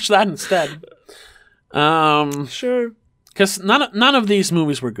that instead. Sure. Because none of these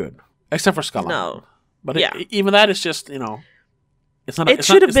movies were good, except for Skull Island. No. But even that is just, it's not. It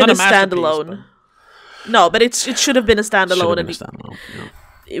should have been a standalone. No, but it should have been a standalone.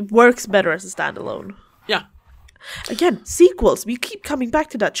 It works better as a standalone. Yeah. Again, sequels. We keep coming back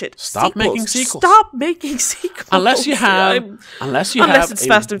to that shit. Stop making sequels. Unless it's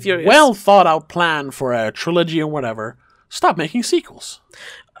Fast and Furious. Well thought out plan for a trilogy or whatever. Stop making sequels.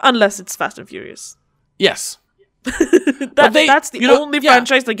 Unless it's Fast and Furious. Yes. That's the only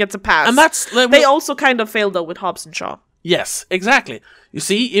franchise that gets a pass. And they also kind of failed though with Hobbs and Shaw. Yes, exactly. You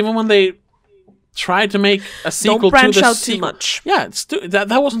see, even when they tried to make a sequel Don't branch to the out sequel, too much. Yeah,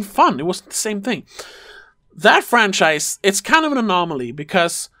 that wasn't fun. It wasn't the same thing. That franchise, it's kind of an anomaly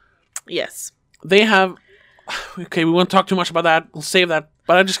because yes, they have. Okay, we won't talk too much about that. We'll save that.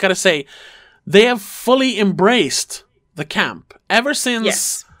 But I just gotta say, they have fully embraced the camp ever since.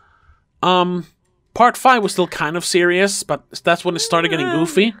 Yes. Part 5 was still kind of serious, but that's when it started getting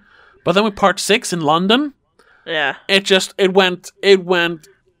goofy. But then with Part 6 in London, it went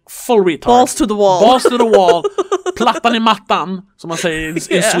full retard. Balls to the wall. Plattan i mattan, som man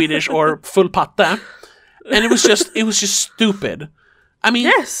säger in Swedish, or full patte. And it was just stupid. I mean,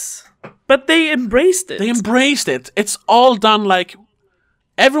 yes, but they embraced it. It's all done like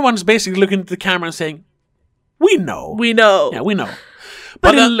everyone's basically looking at the camera and saying, "We know." Yeah, we know.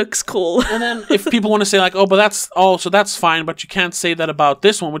 But it looks cool. And then if people want to say like, "Oh, but that's fine," but you can't say that about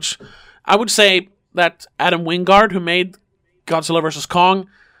this one, which I would say that Adam Wingard, who made Godzilla vs. Kong,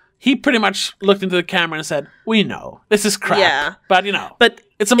 he pretty much looked into the camera and said, "We know this is crap." Yeah, but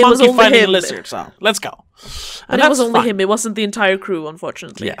it's a it monkey fighting a lizard, so let's go. And it was only him. It wasn't the entire crew,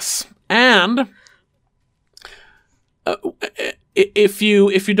 unfortunately. Yes, and if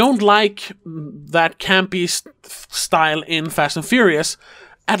you don't like that campy style in Fast and Furious,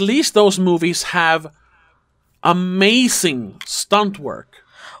 at least those movies have amazing stunt work.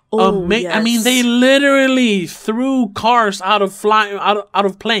 Oh, yes. I mean, they literally threw cars out of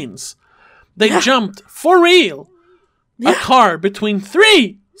planes. They jumped for real a car between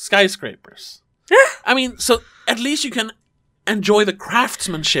 3 skyscrapers. I mean, so at least you can enjoy the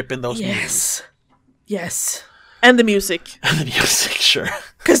craftsmanship in those movies. Yes. And the music. Sure.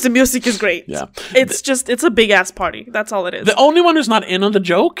 Because the music is great. Yeah. It's a big ass party. That's all it is. The only one who's not in on the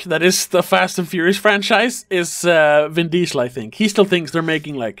joke, that is the Fast and Furious franchise, is Vin Diesel, I think. He still thinks they're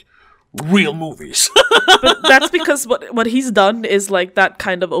making, like, real movies. But that's because what he's done is, like, that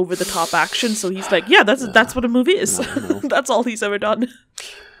kind of over-the-top action. So he's like, that's what a movie is. No. That's all he's ever done.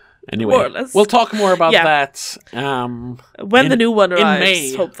 Anyway, more or less. We'll talk more about that when the new one arrives, in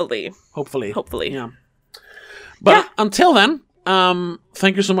May. Hopefully. Yeah. But until then,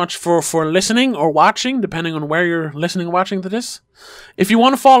 thank you so much for listening or watching, depending on where you're listening or watching to this. If you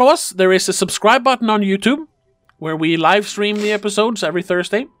want to follow us, there is a subscribe button on YouTube where we live stream the episodes every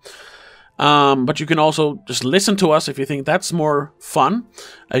Thursday. But you can also just listen to us if you think that's more fun.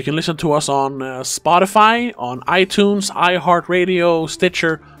 You can listen to us on Spotify, on iTunes, iHeartRadio,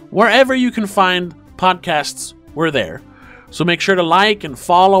 Stitcher, wherever you can find podcasts, we're there. So make sure to like and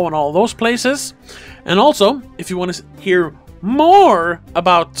follow on all those places. And also, if you want to hear more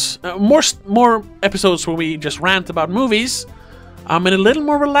about more episodes where we just rant about movies, in a little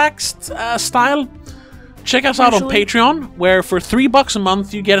more relaxed style, check us out on Patreon, where for $3 a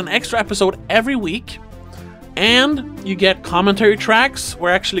month you get an extra episode every week, and you get commentary tracks. We're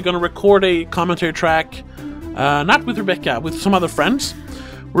actually going to record a commentary track, not with Rebecca, with some other friends.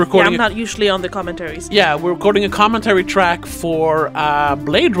 We're recording. I'm not usually on the commentaries. Yeah, we're recording a commentary track for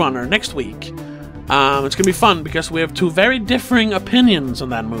Blade Runner next week. It's going to be fun because we have 2 very differing opinions on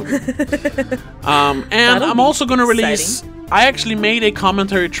that movie. And I'm also going to release... I actually made a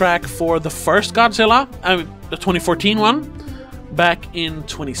commentary track for the first Godzilla, the 2014 one, back in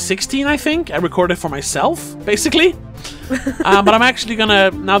 2016, I think. I recorded it for myself, basically. But I'm actually going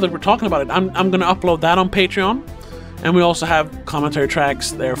to, now that we're talking about it, I'm going to upload that on Patreon. And we also have commentary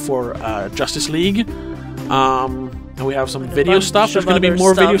tracks there for Justice League. And we have some video stuff. There's going to be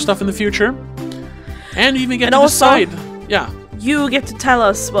more video stuff in the future. And you even get to decide. Yeah. You get to tell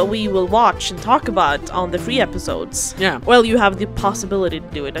us what we will watch and talk about on the free episodes. Yeah. Well, you have the possibility to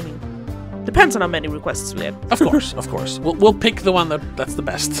do it. I mean, depends on how many requests we have. Of course. We'll pick the one that's the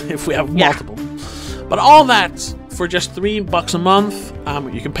best if we have multiple. But all that for just $3 a month.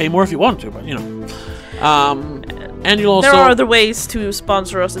 You can pay more if you want to, but you know. And you'll also... There are other ways to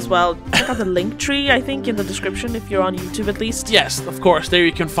sponsor us as well. Check out the link tree, I think, in the description if you're on YouTube at least. Yes, of course. There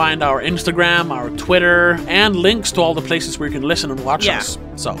you can find our Instagram, our Twitter, and links to all the places where you can listen and watch us.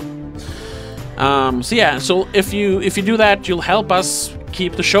 So if you do that, you'll help us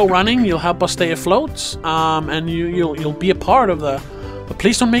keep the show running. You'll help us stay afloat, and you'll be a part of the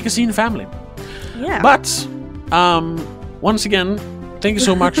Please Don't Make a Scene family. Yeah. But once again, thank you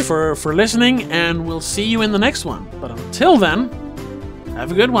so much for listening, and we'll see you in the next one. But until then,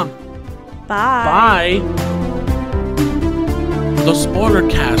 have a good one. Bye. Bye. The Spoiler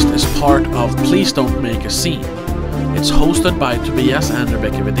Cast is part of Please Don't Make a Scene. It's hosted by Tobias and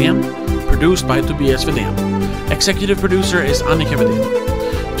Rebecca Vedén, produced by Tobias Vedén. Executive producer is Annika Vedén.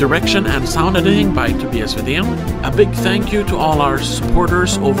 Direction and sound editing by Tobias Vedén. A big thank you to all our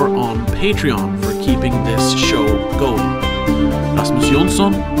supporters over on Patreon for keeping this show going. Rasmus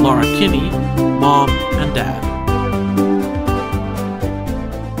Jonsson, Laura Kinney, Mom and Dad.